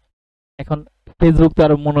দেখতেছে। এখন ফেসবুক তো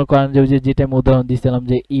আর মনে করেন যে ওই যে যেটা আমি উদাহরণ দিয়েছিলাম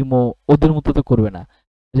যে ইমো, ওদের মতো তো করবে না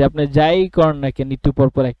যে আপনি যাই করেন না কেন একটু পর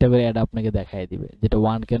পর একটা করে অ্যাড আপনাকে দেখাই দিবে, যেটা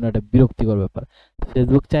ওয়ান কেন একটা বিরক্তিকর ব্যাপার।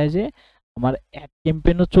 ফেসবুক চায় যে আমার অ্যাড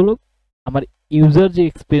ক্যাম্পেইনও চলুক, আমার ইউজার যে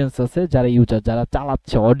এক্সপিরিয়েন্স আছে, যারা ইউজার যারা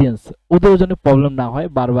চালাচ্ছে অডিয়েন্স, ওদের জন্য প্রবলেম না হয়,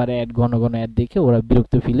 বারবার অ্যাড ঘন ঘন অ্যাড দেখে ওরা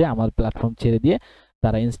বিরক্ত ফিলে আমার প্ল্যাটফর্ম ছেড়ে দিয়ে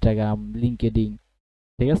তারা ইনস্টাগ্রাম, লিঙ্কডইন,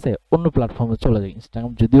 ঠিক আছে, অন্য প্ল্যাটফর্মে চলে যায়।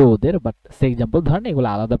 ইনস্টাগ্রাম যদিও ওদের, বাট সে এক্সাম্পল ধরেন এগুলো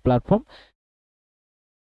আলাদা প্ল্যাটফর্ম,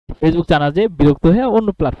 ফেসবুক জানা যে বিরক্ত হয়ে অন্য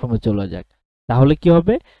প্ল্যাটফর্মে চলে যাক। তাহলে কি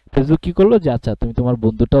হবে, ফেসবুক কি করলো যে আচ্ছা তুমি তোমার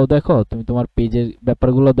বন্ধুটাও দেখো, তুমি তোমার পেজের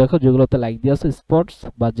ব্যাপারগুলো দেখো যেগুলোতে লাইক দিয়েছো, স্পটস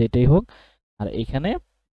বা যেটাই হোক, আর এখানে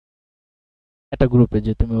একটা গ্রুপে,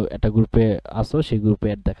 যে তুমি একটা গ্রুপে আসো সেই গ্রুপে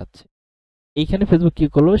অ্যাড দেখাচ্ছে। এইখানে ফেসবুক কি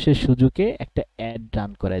করলো, সে সুযোগে একটা অ্যাড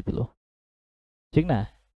রান করাই দিল, ঠিক না?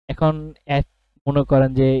 এখন অ্যাড, মনে করেন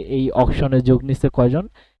যে এই অকশনে যোগ নিচ্ছে কয়জন,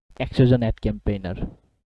 100 জন অ্যাড ক্যাম্পেইনার,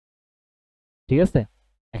 ঠিক আছে,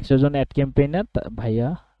 100 জন অ্যাড ক্যাম্পেইনার। ভাইয়া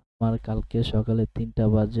আমার কালকে সকালে 3টা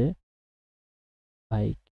বাজে ভাই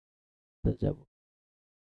যাব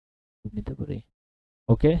নিতে পারি,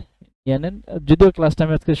 ওকে নিয়ে নেন। যদিও ক্লাসটা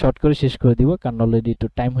আমি আজকে শর্ট করে শেষ করে দিব, কারণ অলরেডি একটু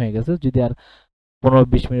টাইম হয়ে গেছে। যদি আর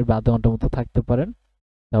 15-20 মিনিট বা আধা ঘন্টার মতো থাকতে পারেন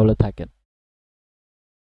তাহলে থাকেন,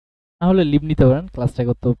 নাহলে লিভ নিতে পারেন,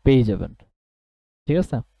 ক্লাসটাকে তো পেয়ে যাবেন, ঠিক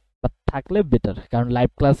আছে। বাট থাকলে বেটার, কারণ লাইভ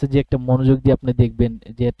ক্লাসে যে একটা মনোযোগ দিয়ে আপনি দেখবেন,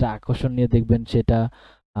 যে একটা আকর্ষণ নিয়ে দেখবেন, সেটা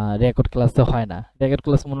রেকর্ড ক্লাসে হয় না। রেকর্ড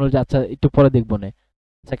ক্লাস মনে হল যে আচ্ছা একটু পরে দেখবো না,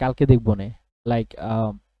 আচ্ছা কালকে দেখবো না, লাইক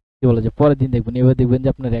কি বলে যে পরের দিন দেখবেন, এবার দেখবেন যে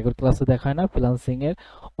আপনার রেকর্ড ক্লাসে দেখা হয় না, ফ্রিল্যান্সিং এর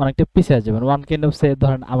অনেকটা পিছিয়ে যাবেন। ওয়ান কাইন্ড অফ সে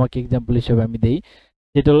ধরেন আমাকে এক্সাম্পল হিসেবে আমি দেই,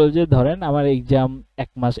 যেটা হলো যে ধরেন আমার এক্সাম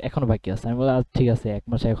 1 মাস এখনো বাকি আছে, আমি বললাম ঠিক আছে 1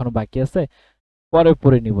 মাস এখনো বাকি আছে, পরে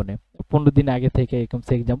পড়ে নিব নে, 15 দিন আগে থেকে এরকম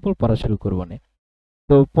সে এক্সাম্পল পড়া শুরু করবো নে।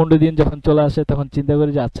 তো 15 দিন যখন চলে আসে তখন চিন্তা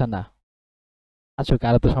করি যে আচ্ছা না, আচ্ছা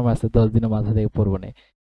কারো তো সময় আছে, 10 দিনের মাথা থেকে পড়বো নে।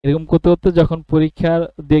 এরকম করতে করতে যখন পরীক্ষার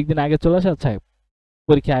 2-1 দিন আগে চলে আসে, আচ্ছা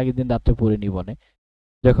পরীক্ষা আগের দিন রাত্রে পড়ে নিব নে।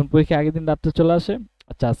 যখন পরীক্ষা আগের দিন রাত্রে চলে আসে,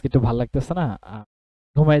 আচ্ছা আজকে একটু ভালো লাগতেছে না,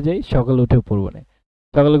 ঘুমায় যাই, সকালে উঠে পড়বো না।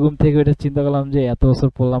 সকালে ঘুম থেকে উঠে চিন্তা করলাম যে এত বছর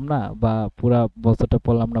পড়লাম না, বা পুরা বছরটা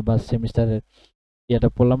পড়লাম না, বা সেমিস্টারের ইয়েটা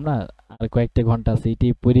পড়লাম না, আর কয়েকটা ঘন্টা আছে, এটি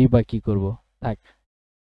পড়েই বা কি করবো, থাক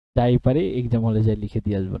যাই পারি এক্সাম হলে যাই লিখে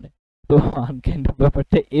দিয়ে আসবো না। তো আনকাইন্ড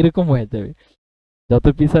ব্যাপারটা এরকম হয়ে যাবে। যত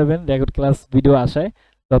পিছাবেন রেকর্ড ক্লাস ভিডিও আসায়,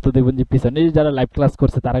 তত দেখবেন যে পিছাবেন। এই যে যারা লাইভ ক্লাস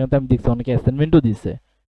করছে তারা কিন্তু আমি দেখছি অনেকে অ্যাসাইনমেন্টও দিচ্ছে,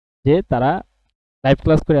 যে তারা লাইভ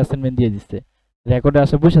ক্লাস করে অ্যাসাইনমেন্ট দিয়ে দিচ্ছে, রেকর্ডে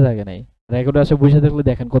আসে বসে থাকে নাই। রেকর্ডে আসে বসে থাকলে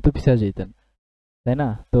দেখেন কত পিছিয়ে যেতেন, তাই না?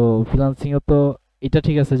 তো ফ্রিল্যান্সিং এ তো এটা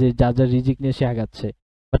ঠিক আছে যে যার যার রিজিক নিয়ে সে আগাচ্ছে,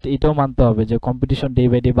 বাট এটাও মানতে হবে যে কম্পিটিশন ডে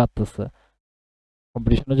বাই ডে বাড়তেছে।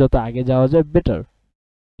 কম্পিটিশনে যত আগে যাওয়া যায় বেটার।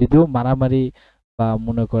 যদিও মারামারি বা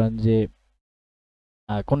মনে করেন যে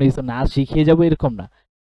কোনো কিছু না শিখিয়ে যাবো এরকম না,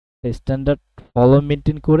 স্ট্যান্ডার্ড ফলো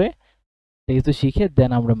মেনটেন করে কিছু শিখে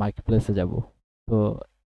দেন আমরা মার্কেট প্লেসে যাব। তো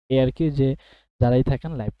এই আর কি, যে যারাই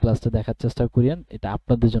থাকেন লাইভ ক্লাসটা দেখার চেষ্টা করিয়েন, এটা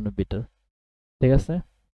আপনাদের জন্য বেটার। ঠিক আছে,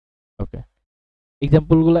 ওকে।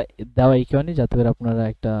 এক্সাম্পল গুলা দেওয়া এই কারণে যাতে করে আপনারা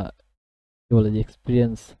একটা কি বলে যে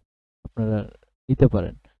এক্সপিরিয়েন্স আপনারা দিতে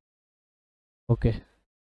পারেন। ওকে,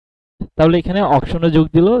 তাহলে এখানে অপশনে যোগ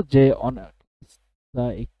দিল যে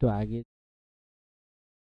একটু আগে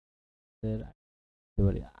দিতে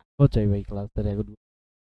পারি, আগেও চাই ভাই ক্লাসের রেকর্ড।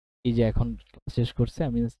 এই যে এখন ক্লাস শেষ করছে,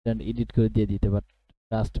 আমি ইনস্ট্যান্ট এডিট করে দিয়ে দিতে, বাট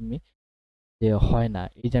ট্রাস্ট মি যে হয় না।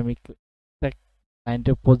 এই যে আমি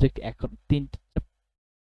ক্লায়েন্টের প্রজেক্ট এখন 3টা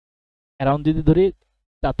অ্যারাউন্ড যদি ধরি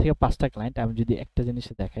 4 থেকে 5টা ক্লায়েন্ট, আমি যদি একটা জিনিস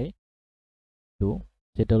দেখাই তো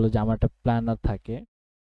সেটা হলো যে আমার একটা প্ল্যানার থাকে,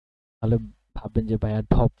 তাহলে ভাববেন যে ভাইয়া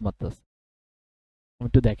ঢপ মারতেছে। আমি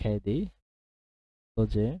একটু দেখাই দিই, তো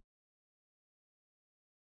যে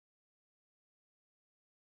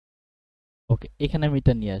ওকে এখানে আমি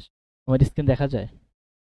এটা নিয়ে আসি, আমার স্ক্রিন দেখা যায়,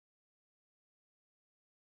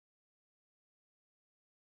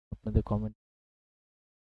 আপনাদের কমেন্ট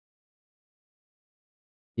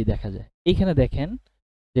কি দেখা যায়? এইখানে দেখেন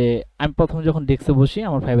যে আমি প্রথমে যখন ডেস্কে বসি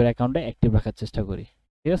আমার ফাইবার অ্যাকাউন্টে অ্যাক্টিভ রাখার চেষ্টা করি,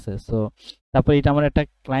 ঠিক আছে? সো তারপর এটা আমার একটা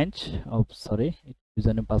ক্লায়েন্ট, ও সরি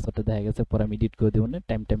ইউজার নেম পাসওয়ার্ডটা দেখা গেছে, পরে আমি এডিট করে দেবো না,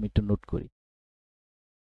 টাইমটা আমি একটু নোট করি,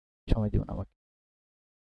 সময় দিব না আমাকে।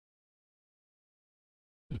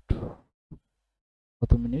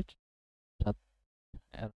 কত মিনিট? 7।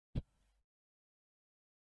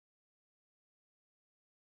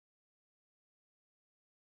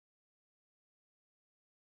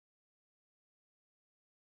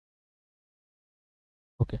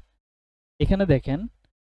 ওকে, এখানে দেখেন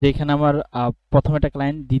যে এখানে আমার প্রথম একটা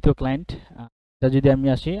ক্লায়েন্ট, দ্বিতীয় ক্লায়েন্ট, এটা যদি আমি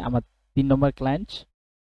আসি আমার 3 নম্বর ক্লায়েন্ট,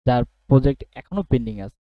 যার প্রজেক্ট এখনো পেন্ডিং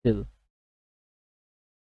আছে still।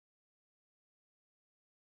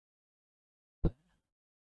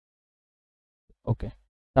 ওকে,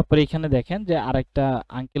 তারপরে এখানে দেখেন যে আরেকটা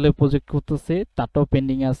আঙ্কেলের প্রজেক্ট করতেছে, তারটাও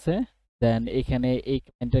পেন্ডিং আছে। দেন এখানে এই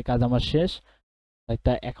ক্লায়েন্টের কাজ আমার শেষ,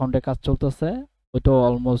 একটা অ্যাকাউন্টের কাজ চলতেছে, ওইটাও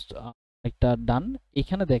অলমোস্ট একটা ডান।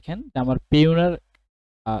 এখানে দেখেন যে আমার পেউনার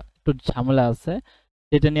একটু ঝামেলা আছে,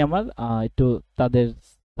 সেটা নিয়ে আমার একটু তাদের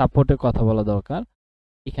সাপোর্টে কথা বলা দরকার।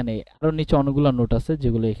 এখানে আরো নিচে অনেকগুলো নোট আছে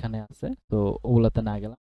যেগুলো এখানে আছে, তো ওগুলাতে না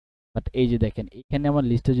গেলাম। বাট এই যে দেখেন এখানে আমার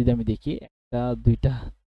লিস্টে যদি আমি দেখি, একটা দুইটা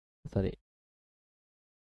সরি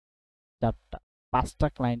 4টা 5টা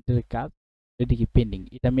ক্লায়েন্টের কাজ এটি কি পেন্ডিং,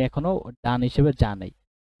 এটা আমি এখনো ডান হিসেবে জানাই।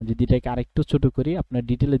 যদি এটাকে আরেকটু ছোট করি আপনার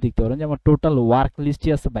ডিটেলে দেখতে পারেন যে আমার টোটাল ওয়ার্ক লিস্টই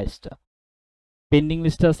আছে 22টা, পেন্ডিং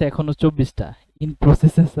লিস্ট আছে এখনো 24টা, ইন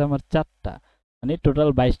প্রসেস আছে আমার 4টা, মানে টোটাল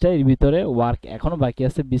 22টা। এর ভিতরে ওয়ার্ক এখনো বাকি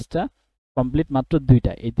আছে 20টা, কমপ্লিট মাত্র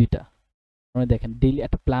 2টা, এই 2টা। মানে দেখেন ডেইলি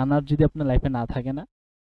একটা প্ল্যানার যদি আপনার লাইফে না থাকে না,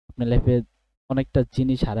 আপনার লাইফে অনেকটা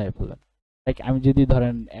জিনিস হারায় ফেলেন। লাইক আমি যদি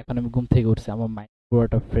ধরেন এখন আমি ঘুম থেকে উঠছি, আমার মাইন্ড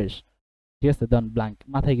পুরোটা ফ্রেশ, ঠিক আছে, ধরেন ব্ল্যাঙ্ক,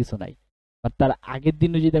 মাথায় কিছু নাই। বাট তার আগের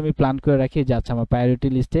দিনও যদি আমি প্ল্যান করে রাখি যে আচ্ছা আমার প্রায়োরিটি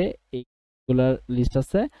লিস্টে এইগুলার লিস্ট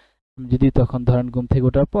আছে, আমি যদি তখন ধরেন ঘুম থেকে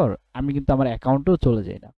ওঠার পর আমি কিন্তু আমার অ্যাকাউন্টেও চলে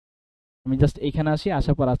যাই না, আমি জাস্ট এখানে আসি,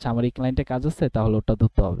 আসার পর আচ্ছা আমার এই ক্লায়েন্টের কাজ আছে তাহলে ওটা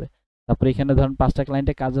ধরতে হবে। তারপরে এখানে ধরেন 5টা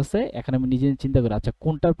ক্লায়েন্টের কাজ আছে, এখানে আমি নিজে চিন্তা করি আচ্ছা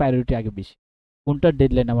কোনটার প্রায়োরিটি আগে বেশি, কোনটার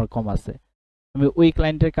ডেডলাইন আমার কম আছে, আমি ওই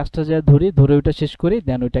ক্লায়েন্টের কাজটা যা ধরি, ধরে ওইটা শেষ করি,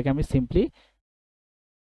 দেন ওইটাকে আমি সিম্পলি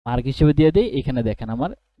মার্ক হিসেবে দিয়ে দিই। এখানে দেখেন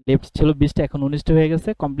আমার লেফট ছিল 20টা, এখন 19টা হয়ে গেছে,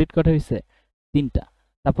 কমপ্লিট করা হয়েছে। 3টা।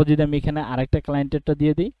 তারপর যদি আমি এখানে আরেকটা ক্লায়েন্টেরটা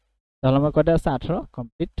দিয়ে দিই তাহলে আমার কয়টা আছে? 18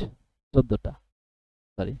 কমপ্লিট 14টা,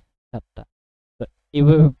 সরি 7টা। তো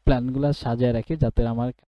এইভাবে প্ল্যানগুলো সাজায় রাখি যাতে আমার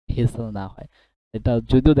হেসেল না হয়। এটা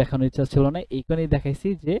যদিও দেখানোর ইচ্ছা ছিল না, এই কারণেই দেখাইছি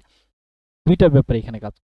যে দুইটা ব্যাপারে এখানে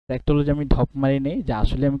কাজ করতেছে। একটা হলো যে আমি ঢপ মারি নেই যে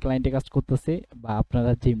আসলে আমি ক্লায়েন্টের কাজ করতেছি, বা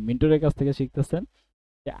আপনারা যে মেন্টরের কাছ থেকে শিখতেছেন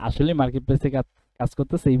যে আসলে মার্কেট প্লেসে কাজ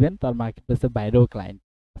করতেছে, ইভেন তার মার্কেট প্লেসের বাইরেও ক্লায়েন্ট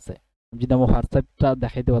আছে। যদি আমার হোয়াটসঅ্যাপটা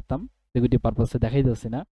দেখাইতে পারতাম, সিকিউরিটি পারপাসে দেখাইতেছি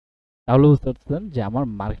না, তাহলে বুঝতে পারতেন যে আমার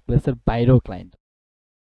মার্কেট প্লেসের বাইরেও ক্লায়েন্ট।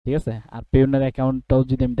 ঠিক আছে, আর পেওনার অ্যাকাউন্টটাও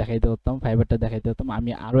যদি আমি দেখাইতে পারতাম, ফাইবারটা দেখাইতে পারতাম,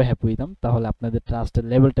 আমি আরো হ্যাপি হইতাম। তাহলে আপনাদের ট্রাস্টের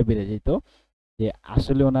লেভেলটা বেড়ে যেত যে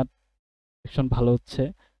আসলে ওনার অ্যাকশন ভালো হচ্ছে।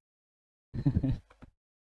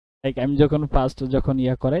 লাইক আমি যখন ফার্স্ট যখন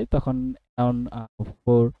ইয়া করাই তখন অ্যারাউন্ড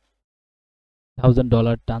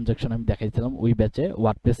 $4,000 ট্রানজাকশন আমি দেখাইছিলাম ওই ব্যাচে,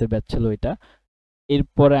 ওয়ার্ডপ্রেসের ব্যাচ ছিল ওইটা।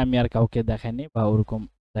 এরপরে আমি আর কাউকে দেখাইনি বা ওরকম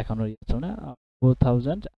দেখানোর ইয়ে ছিল না।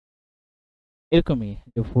 4,000 এরকমই,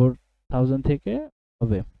 যে 4,000 থেকে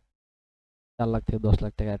হবে 4 লাখ থেকে 10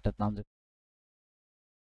 লাখ টাকা একটা ট্রানজাকশন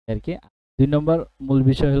আর কি। 2 নম্বর মূল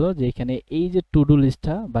বিষয় হলো যে এখানে এই যে টু ডু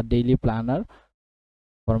লিস্টটা বা daily planner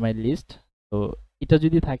for my list, তো এটা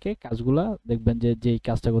যদি থাকে কাজগুলা দেখবেন যে যেই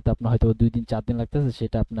কাজটা করতে আপনার হয়তো 2 দিন 4 দিন লাগতেছে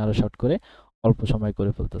সেটা আপনি আরো শর্ট করে অল্প সময়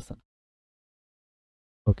করে ফেলতেছেন।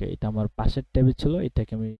 ওকে, এটা আমার পাশের ট্যাবে ছিল,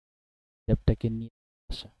 এটাকে আমি ট্যাবটাকে নিয়ে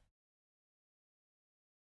আসা।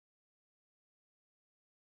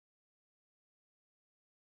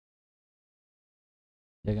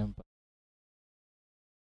 এটাকে আমি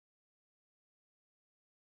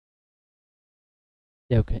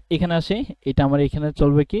ওকে এখানে আসি। এটা আমার এখানে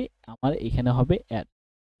চলবে কি, আমার এখানে হবে অ্যাড,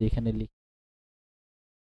 এখানে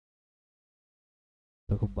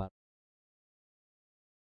খুব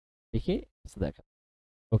লিখে দেখা।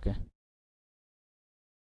 ওকে,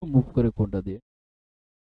 মুভ করে কোনটা দিয়ে,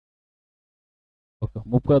 ওকে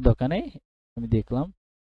মুভ করার দরকার নেই, আমি দেখলাম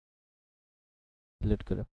সিলেক্ট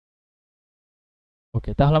করে।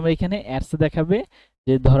 ওকে, তাহলে আমরা এখানে অ্যাডস দেখাবে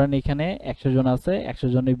যে ধরেন এখানে 100 জন আছে, 100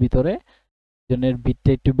 জনের ভিতরে জনের বিটটা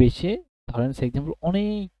একটু বেশি, ধরেন ফর এক্সাম্পল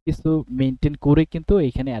অনেক কিছু মেইনটেইন করে কিন্তু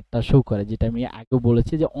এখানে অ্যাডটা শো করে, যেটা আমি আগেও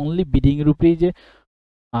বলেছি যে অনলি বিডিং এর উপরেই যে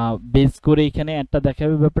বেস করে এখানে অ্যাডটা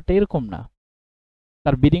দেখাবে, ব্যাপারটা এরকম না।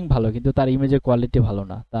 তার বিডিং ভালো কিন্তু তার ইমেজের কোয়ালিটি ভালো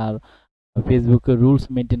না, তার ফেসবুকের রুলস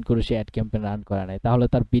মেইনটেইন করে সে অ্যাড ক্যাম্পেইন রান করে নাই, তাহলে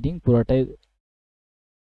তার বিডিং পুরোটাই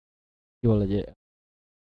কি বলে যে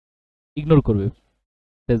ইগনোর করবে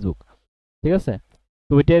ফেসবুক। ঠিক আছে,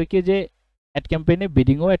 তো ওইটা আর কি যে অ্যাড ক্যাম্পেইনে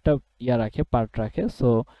বিডিংও একটা ইয়া রাখে, পার্ট রাখে। সো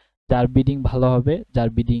যার বিডিং ভালো হবে, যার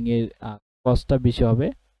বিডিং এর কস্টটা বেশি হবে,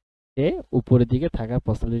 সে উপরের দিকে থাকার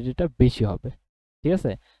পসিবিলিটিটা বেশি হবে। ঠিক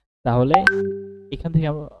আছে, তাহলে এখান থেকে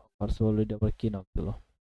আমরা অলরেডি আবার কি নক দিল।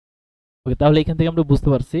 ওকে, তাহলে এখান থেকে আমরা বুঝতে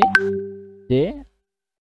পারছি যে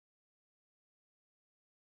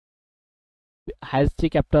হাইয়েস্ট যে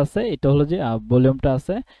ক্যাপটা আছে এটা হলো যে ভলিউমটা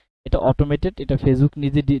আছে, এটা অটোমেটেড, এটা ফেসবুক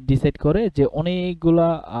নিজে ডিসাইড করে যে অনেকগুলা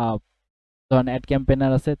ধরেন অ্যাড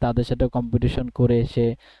ক্যাম্পেইনার আছে তাদের সাথে কম্পিটিশন করে সে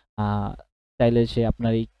চাইলে সে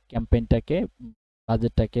আপনার এই ক্যাম্পেইনটাকে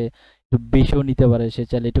বাজেটটাকে একটু বেশিও নিতে পারে, সে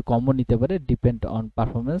চাইলে একটু কমও নিতে পারে, depend on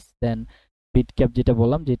performance. Then bit cap যেটা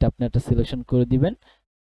বললাম, যেটা আপনি একটা সিলেকশন করে দিবেন,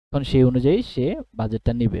 তখন সেই অনুযায়ী সে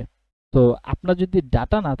বাজেটটা নিবে। তো আপনার যদি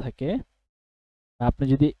ডাটা না থাকে, আপনি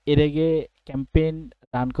যদি এর আগে ক্যাম্পেইন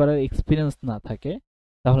রান করার এক্সপিরিয়েন্স না থাকে,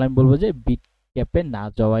 তাহলে আমি বলবো যে বিট ক্যাপে না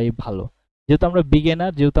যাওয়াই ভালো। যেহেতু আমরা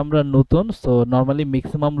বিগিনার, যেহেতু আমরা নতুন, সো নর্মালি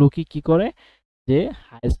ম্যাক্সিমাম লোকই কি করে যে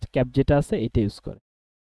হাইয়েস্ট ক্যাপ যেটা আছে এটা ইউজ করে।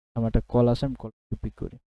 আমার একটা কল আসে, আমি কল পিক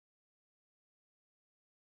করি।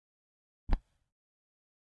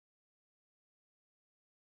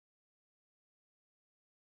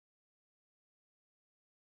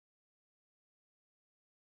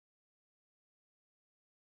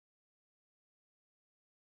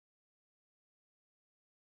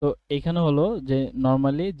 তো এখানে হলো যে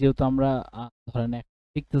নর্মালি যেহেতু আমরা ধরেন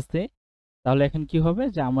শিখতেছি, তাহলে এখন কি হবে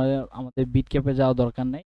যে আমাদের বিট ক্যাপে যাওয়া দরকার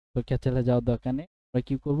নেই, তো ক্যাচেলে যাওয়ার দরকার নেই। আমরা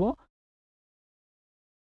কি করব,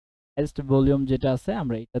 হাইয়েস্ট ভলিউম যেটা আছে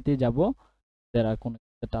আমরা এটাতেই যাব, আর কোনো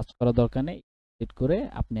টাচ করা দরকার নেই, ক্লিক করে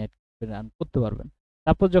আপনি অ্যাড ক্যাম্পেইন রান করতে পারবেন।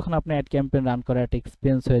 তারপর যখন আপনি অ্যাড ক্যাম্পেইন রান করার একটা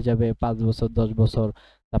এক্সপিরিয়েন্স হয়ে যাবে 5 বছর 10 বছর,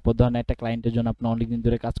 তারপর ধরেন একটা ক্লায়েন্টের জন্য আপনি অনেকদিন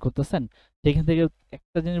ধরে কাজ করতেছেন, সেখান থেকে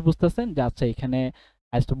একটা জিনিস বুঝতেছেন যে আচ্ছা এখানে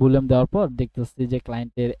হাইয়েস্ট ভলিউম দেওয়ার পর দেখতেছি যে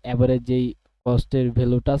ক্লায়েন্টের এভারেজ যেই কস্টের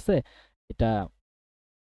ভ্যালুটা আছে, এটা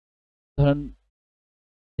ধরেন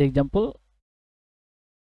এক্সাম্পল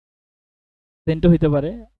সেন্টও হইতে পারে,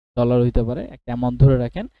 ডলার হইতে পারে, একটা অ্যামাউন্ট ধরে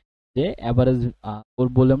রাখেন যে এভারেজ ওর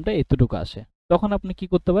ভলিউমটা এতটুকু আসে। তখন আপনি কি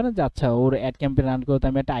করতে পারেন যে আচ্ছা ওর অ্যাড ক্যাম্পেইন রান করতে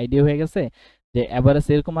আমি একটা আইডিয়া হয়ে গেছে যে এভারেজ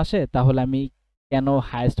এরকম আসে, তাহলে আমি কেন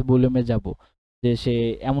হাইয়েস্ট ভলিউমে যাব, যে সে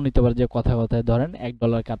এমন নিতে পারে যে কথা কথায় ধরেন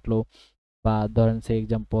 $1 কাটলো, বা ধরেন সে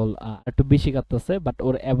এক্সাম্পল একটু বেশি কাটতেছে, বাট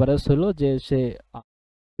ওর এভারেজ হলো যে সে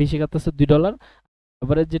বেশি কাটতেছে $2,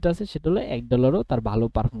 এভারেজ যেটা আছে সেটা হলো $1ও তার ভালো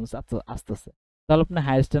পারফরমেন্স আসতেছে। তাহলে আপনি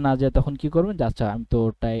হাইয়েস্টে না যায় তখন কি করবেন, যে আচ্ছা আমি তো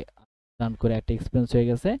ওটাই রান করে একটা এক্সপেরিয়েন্স হয়ে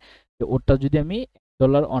গেছে, যে ওরটা যদি আমি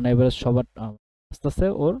 $1 অন এভারেজ সবার আসতেছে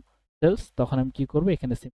ওর সেলস, তখন আমি কি করবো,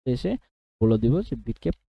 এখানে সিম্পলি এসে বলে দিব যে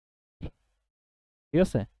বিটকেপ। ঠিক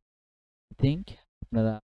আছে, আই থিঙ্ক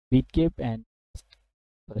আপনারা বিটকেপ অ্যান্ড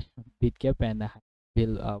সরি বিটকেপ অ্যান্ড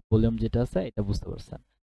ভলিউম যেটা আছে এটা বুঝতে পারছেন।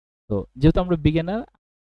 তো যেহেতু আমরা বিগিনার,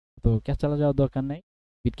 তো ক্যাচালা যাওয়ার দরকার নেই।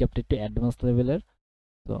 বিটক্যাপটা একটু অ্যাডভান্স লেভেলের,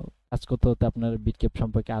 তো কাজ করতে হতে আপনার বিটক্যাপ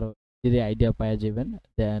সম্পর্কে আরো যদি আইডিয়া পাওয়া যাবেন।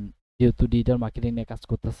 দেন যেহেতু ডিজিটাল মার্কেটিং নিয়ে কাজ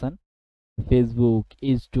করতেছেন, ফেসবুক,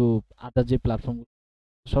 ইউটিউব, আদার যে প্ল্যাটফর্ম,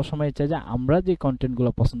 সবসময় চাই যে আমরা যে কন্টেন্ট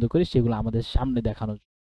গুলো পছন্দ করি সেগুলো আমাদের সামনে দেখানোর।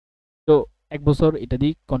 তো 1 বছর এটা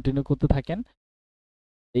দিয়ে কন্টিনিউ করতে থাকেন।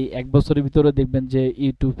 এই 1 বছরের ভিতরে দেখবেন যে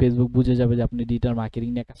ইউটিউব, ফেসবুক বুঝে যাবে যে আপনি ডিজিটাল মার্কেটিং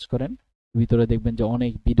নিয়ে কাজ করেন। ভিতরে দেখবেন যে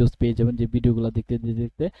অনেক ভিডিওস পেয়ে যাবেন, যে ভিডিওগুলো দেখতে দেখতে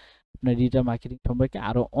দেখতে আপনার ডিজিটাল মার্কেটিং সম্পর্কে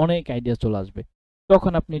আরো অনেক আইডিয়া চলে আসবে।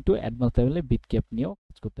 তখন আপনি একটু অ্যাডভান্স লেভেলে বিট ক্যাপ নিয়েও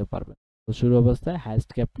কাজ করতে পারবেন। তো শুরু অবস্থায় হাইস্ট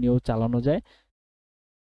ক্যাপ নিয়েও চালানো যায়,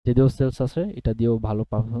 যদিও সেলস আছে এটা দিয়েও ভালো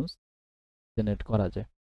পারফরমেন্স জেনারেট করা যায়।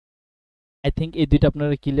 আই থিঙ্ক এই দুইটা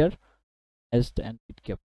আপনারা clear, highest and bit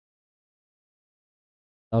cap.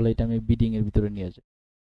 তাহলে এটা আমি বিডিং এর ভিতরে নিয়ে যাই।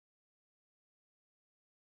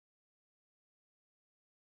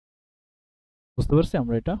 বুঝতে পারছি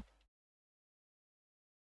আমরা এটা?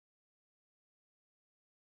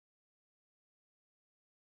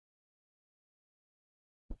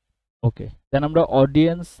 ওকে, দেন আমরা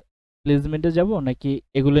অডিয়েন্স প্লেসমেন্টে যাব, নাকি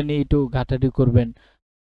এগুলো নিয়ে একটু ঘাটাঘাটি করবেন,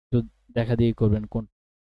 একটু দেখা দিয়ে করবেন কোন?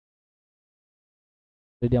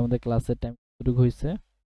 যদি আমাদের ক্লাসের টাইম কতটুকু হয়েছে?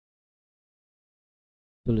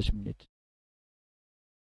 40 মিনিট।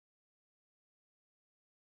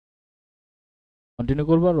 কন্টিনিউ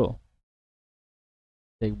করবো আরো?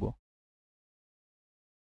 দেখবো।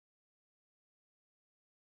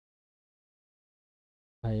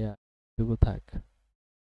 ভাইয়া এটুকু থাক,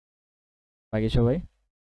 বাকি সবাই,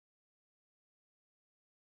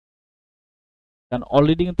 কারণ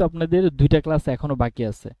অলরেডি কিন্তু আপনাদের 2টা ক্লাস এখনো বাকি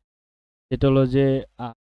আছে। যেটা হলো যে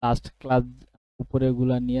লাস্ট ক্লাস উপরে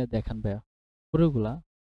গুলা নিয়ে দেখান ভাইয়া। উপরে গুলা,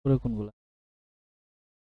 উপরে কোনগুলা?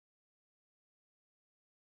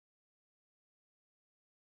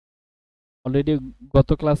 অলরেডি গত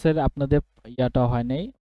ক্লাসের আপনাদের ইয়াটা হয় নাই,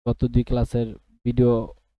 গত 2 ক্লাসের ভিডিও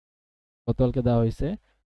গতকালকে দেওয়া হয়েছে।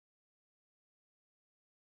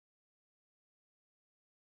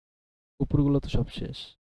 উপরগুলো তো সব শেষ।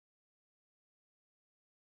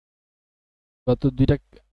 গত 2টা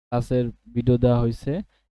ক্লাসের ভিডিও দেওয়া হয়েছে,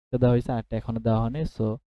 দেওয়া হয়েছে, আরটা এখনো দেওয়া হয়নি। সো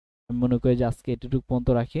আমি মনে করি যে আজকে এতটুকু পর্যন্ত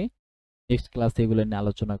রাখি, নেক্সট ক্লাসে এগুলো নিয়ে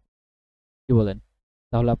আলোচনা করি। কি বলেন?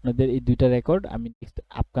 তাহলে আপনাদের এই 2টা রেকর্ড আমি নেক্সট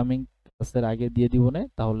আপকামিং ক্লাসের আগে দিয়ে দিব না,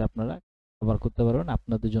 তাহলে আপনারা কভার করতে পারবেন,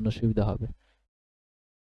 আপনাদের জন্য সুবিধা হবে।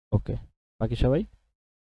 ওকে, বাকি সবাই?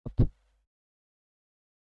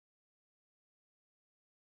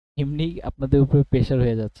 এমনি আপনাদের উপরে প্রেশার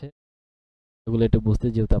হয়ে যাচ্ছে এগুলো একটু বুঝতে,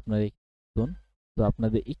 যেহেতু আপনারা নতুন, তো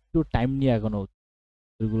আপনাদের একটু টাইম নিয়ে আগানো উচিত।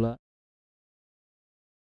 এগুলা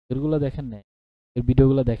এগুলো দেখেন নাই, এর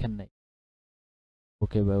ভিডিওগুলো দেখেন নাই?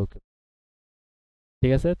 ওকে ভাই, ওকে,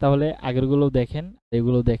 ঠিক আছে। তাহলে আগেরগুলো দেখেন,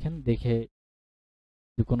 এগুলো দেখেন, দেখে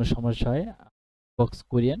যদি কোনো সমস্যা হয় বক্স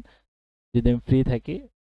করিয়েন। যদি আমি ফ্রি থাকি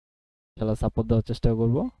তাহলে সাপোর্ট দেওয়ার চেষ্টা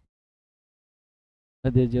করব।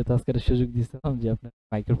 আপনাদের যেহেতু আজকে একটা সুযোগ দিয়েছিলাম যে আপনার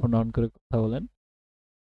মাইক্রোফোন অন করে কথা বলেন,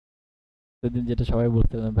 সেদিন যেটা সবাই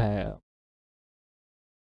বলছিলেন ভাইয়া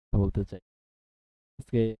কথা বলতে চাই,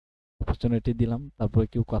 আজকে অপরচুনিটি দিলাম, তারপরে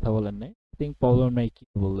কেউ কথা বলেন নাই। আই থিঙ্ক প্রবলেম নাই, কি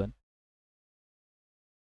বলবেন?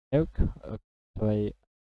 যাই হোক, সবাই,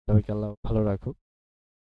 সবাইকে আল্লাহ ভালো রাখুক।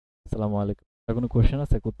 আসসালামু আলাইকুম। আর কোনো কোয়েশ্চেন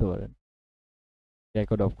আছে করতে পারেন,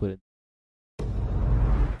 রেকর্ড অফ করে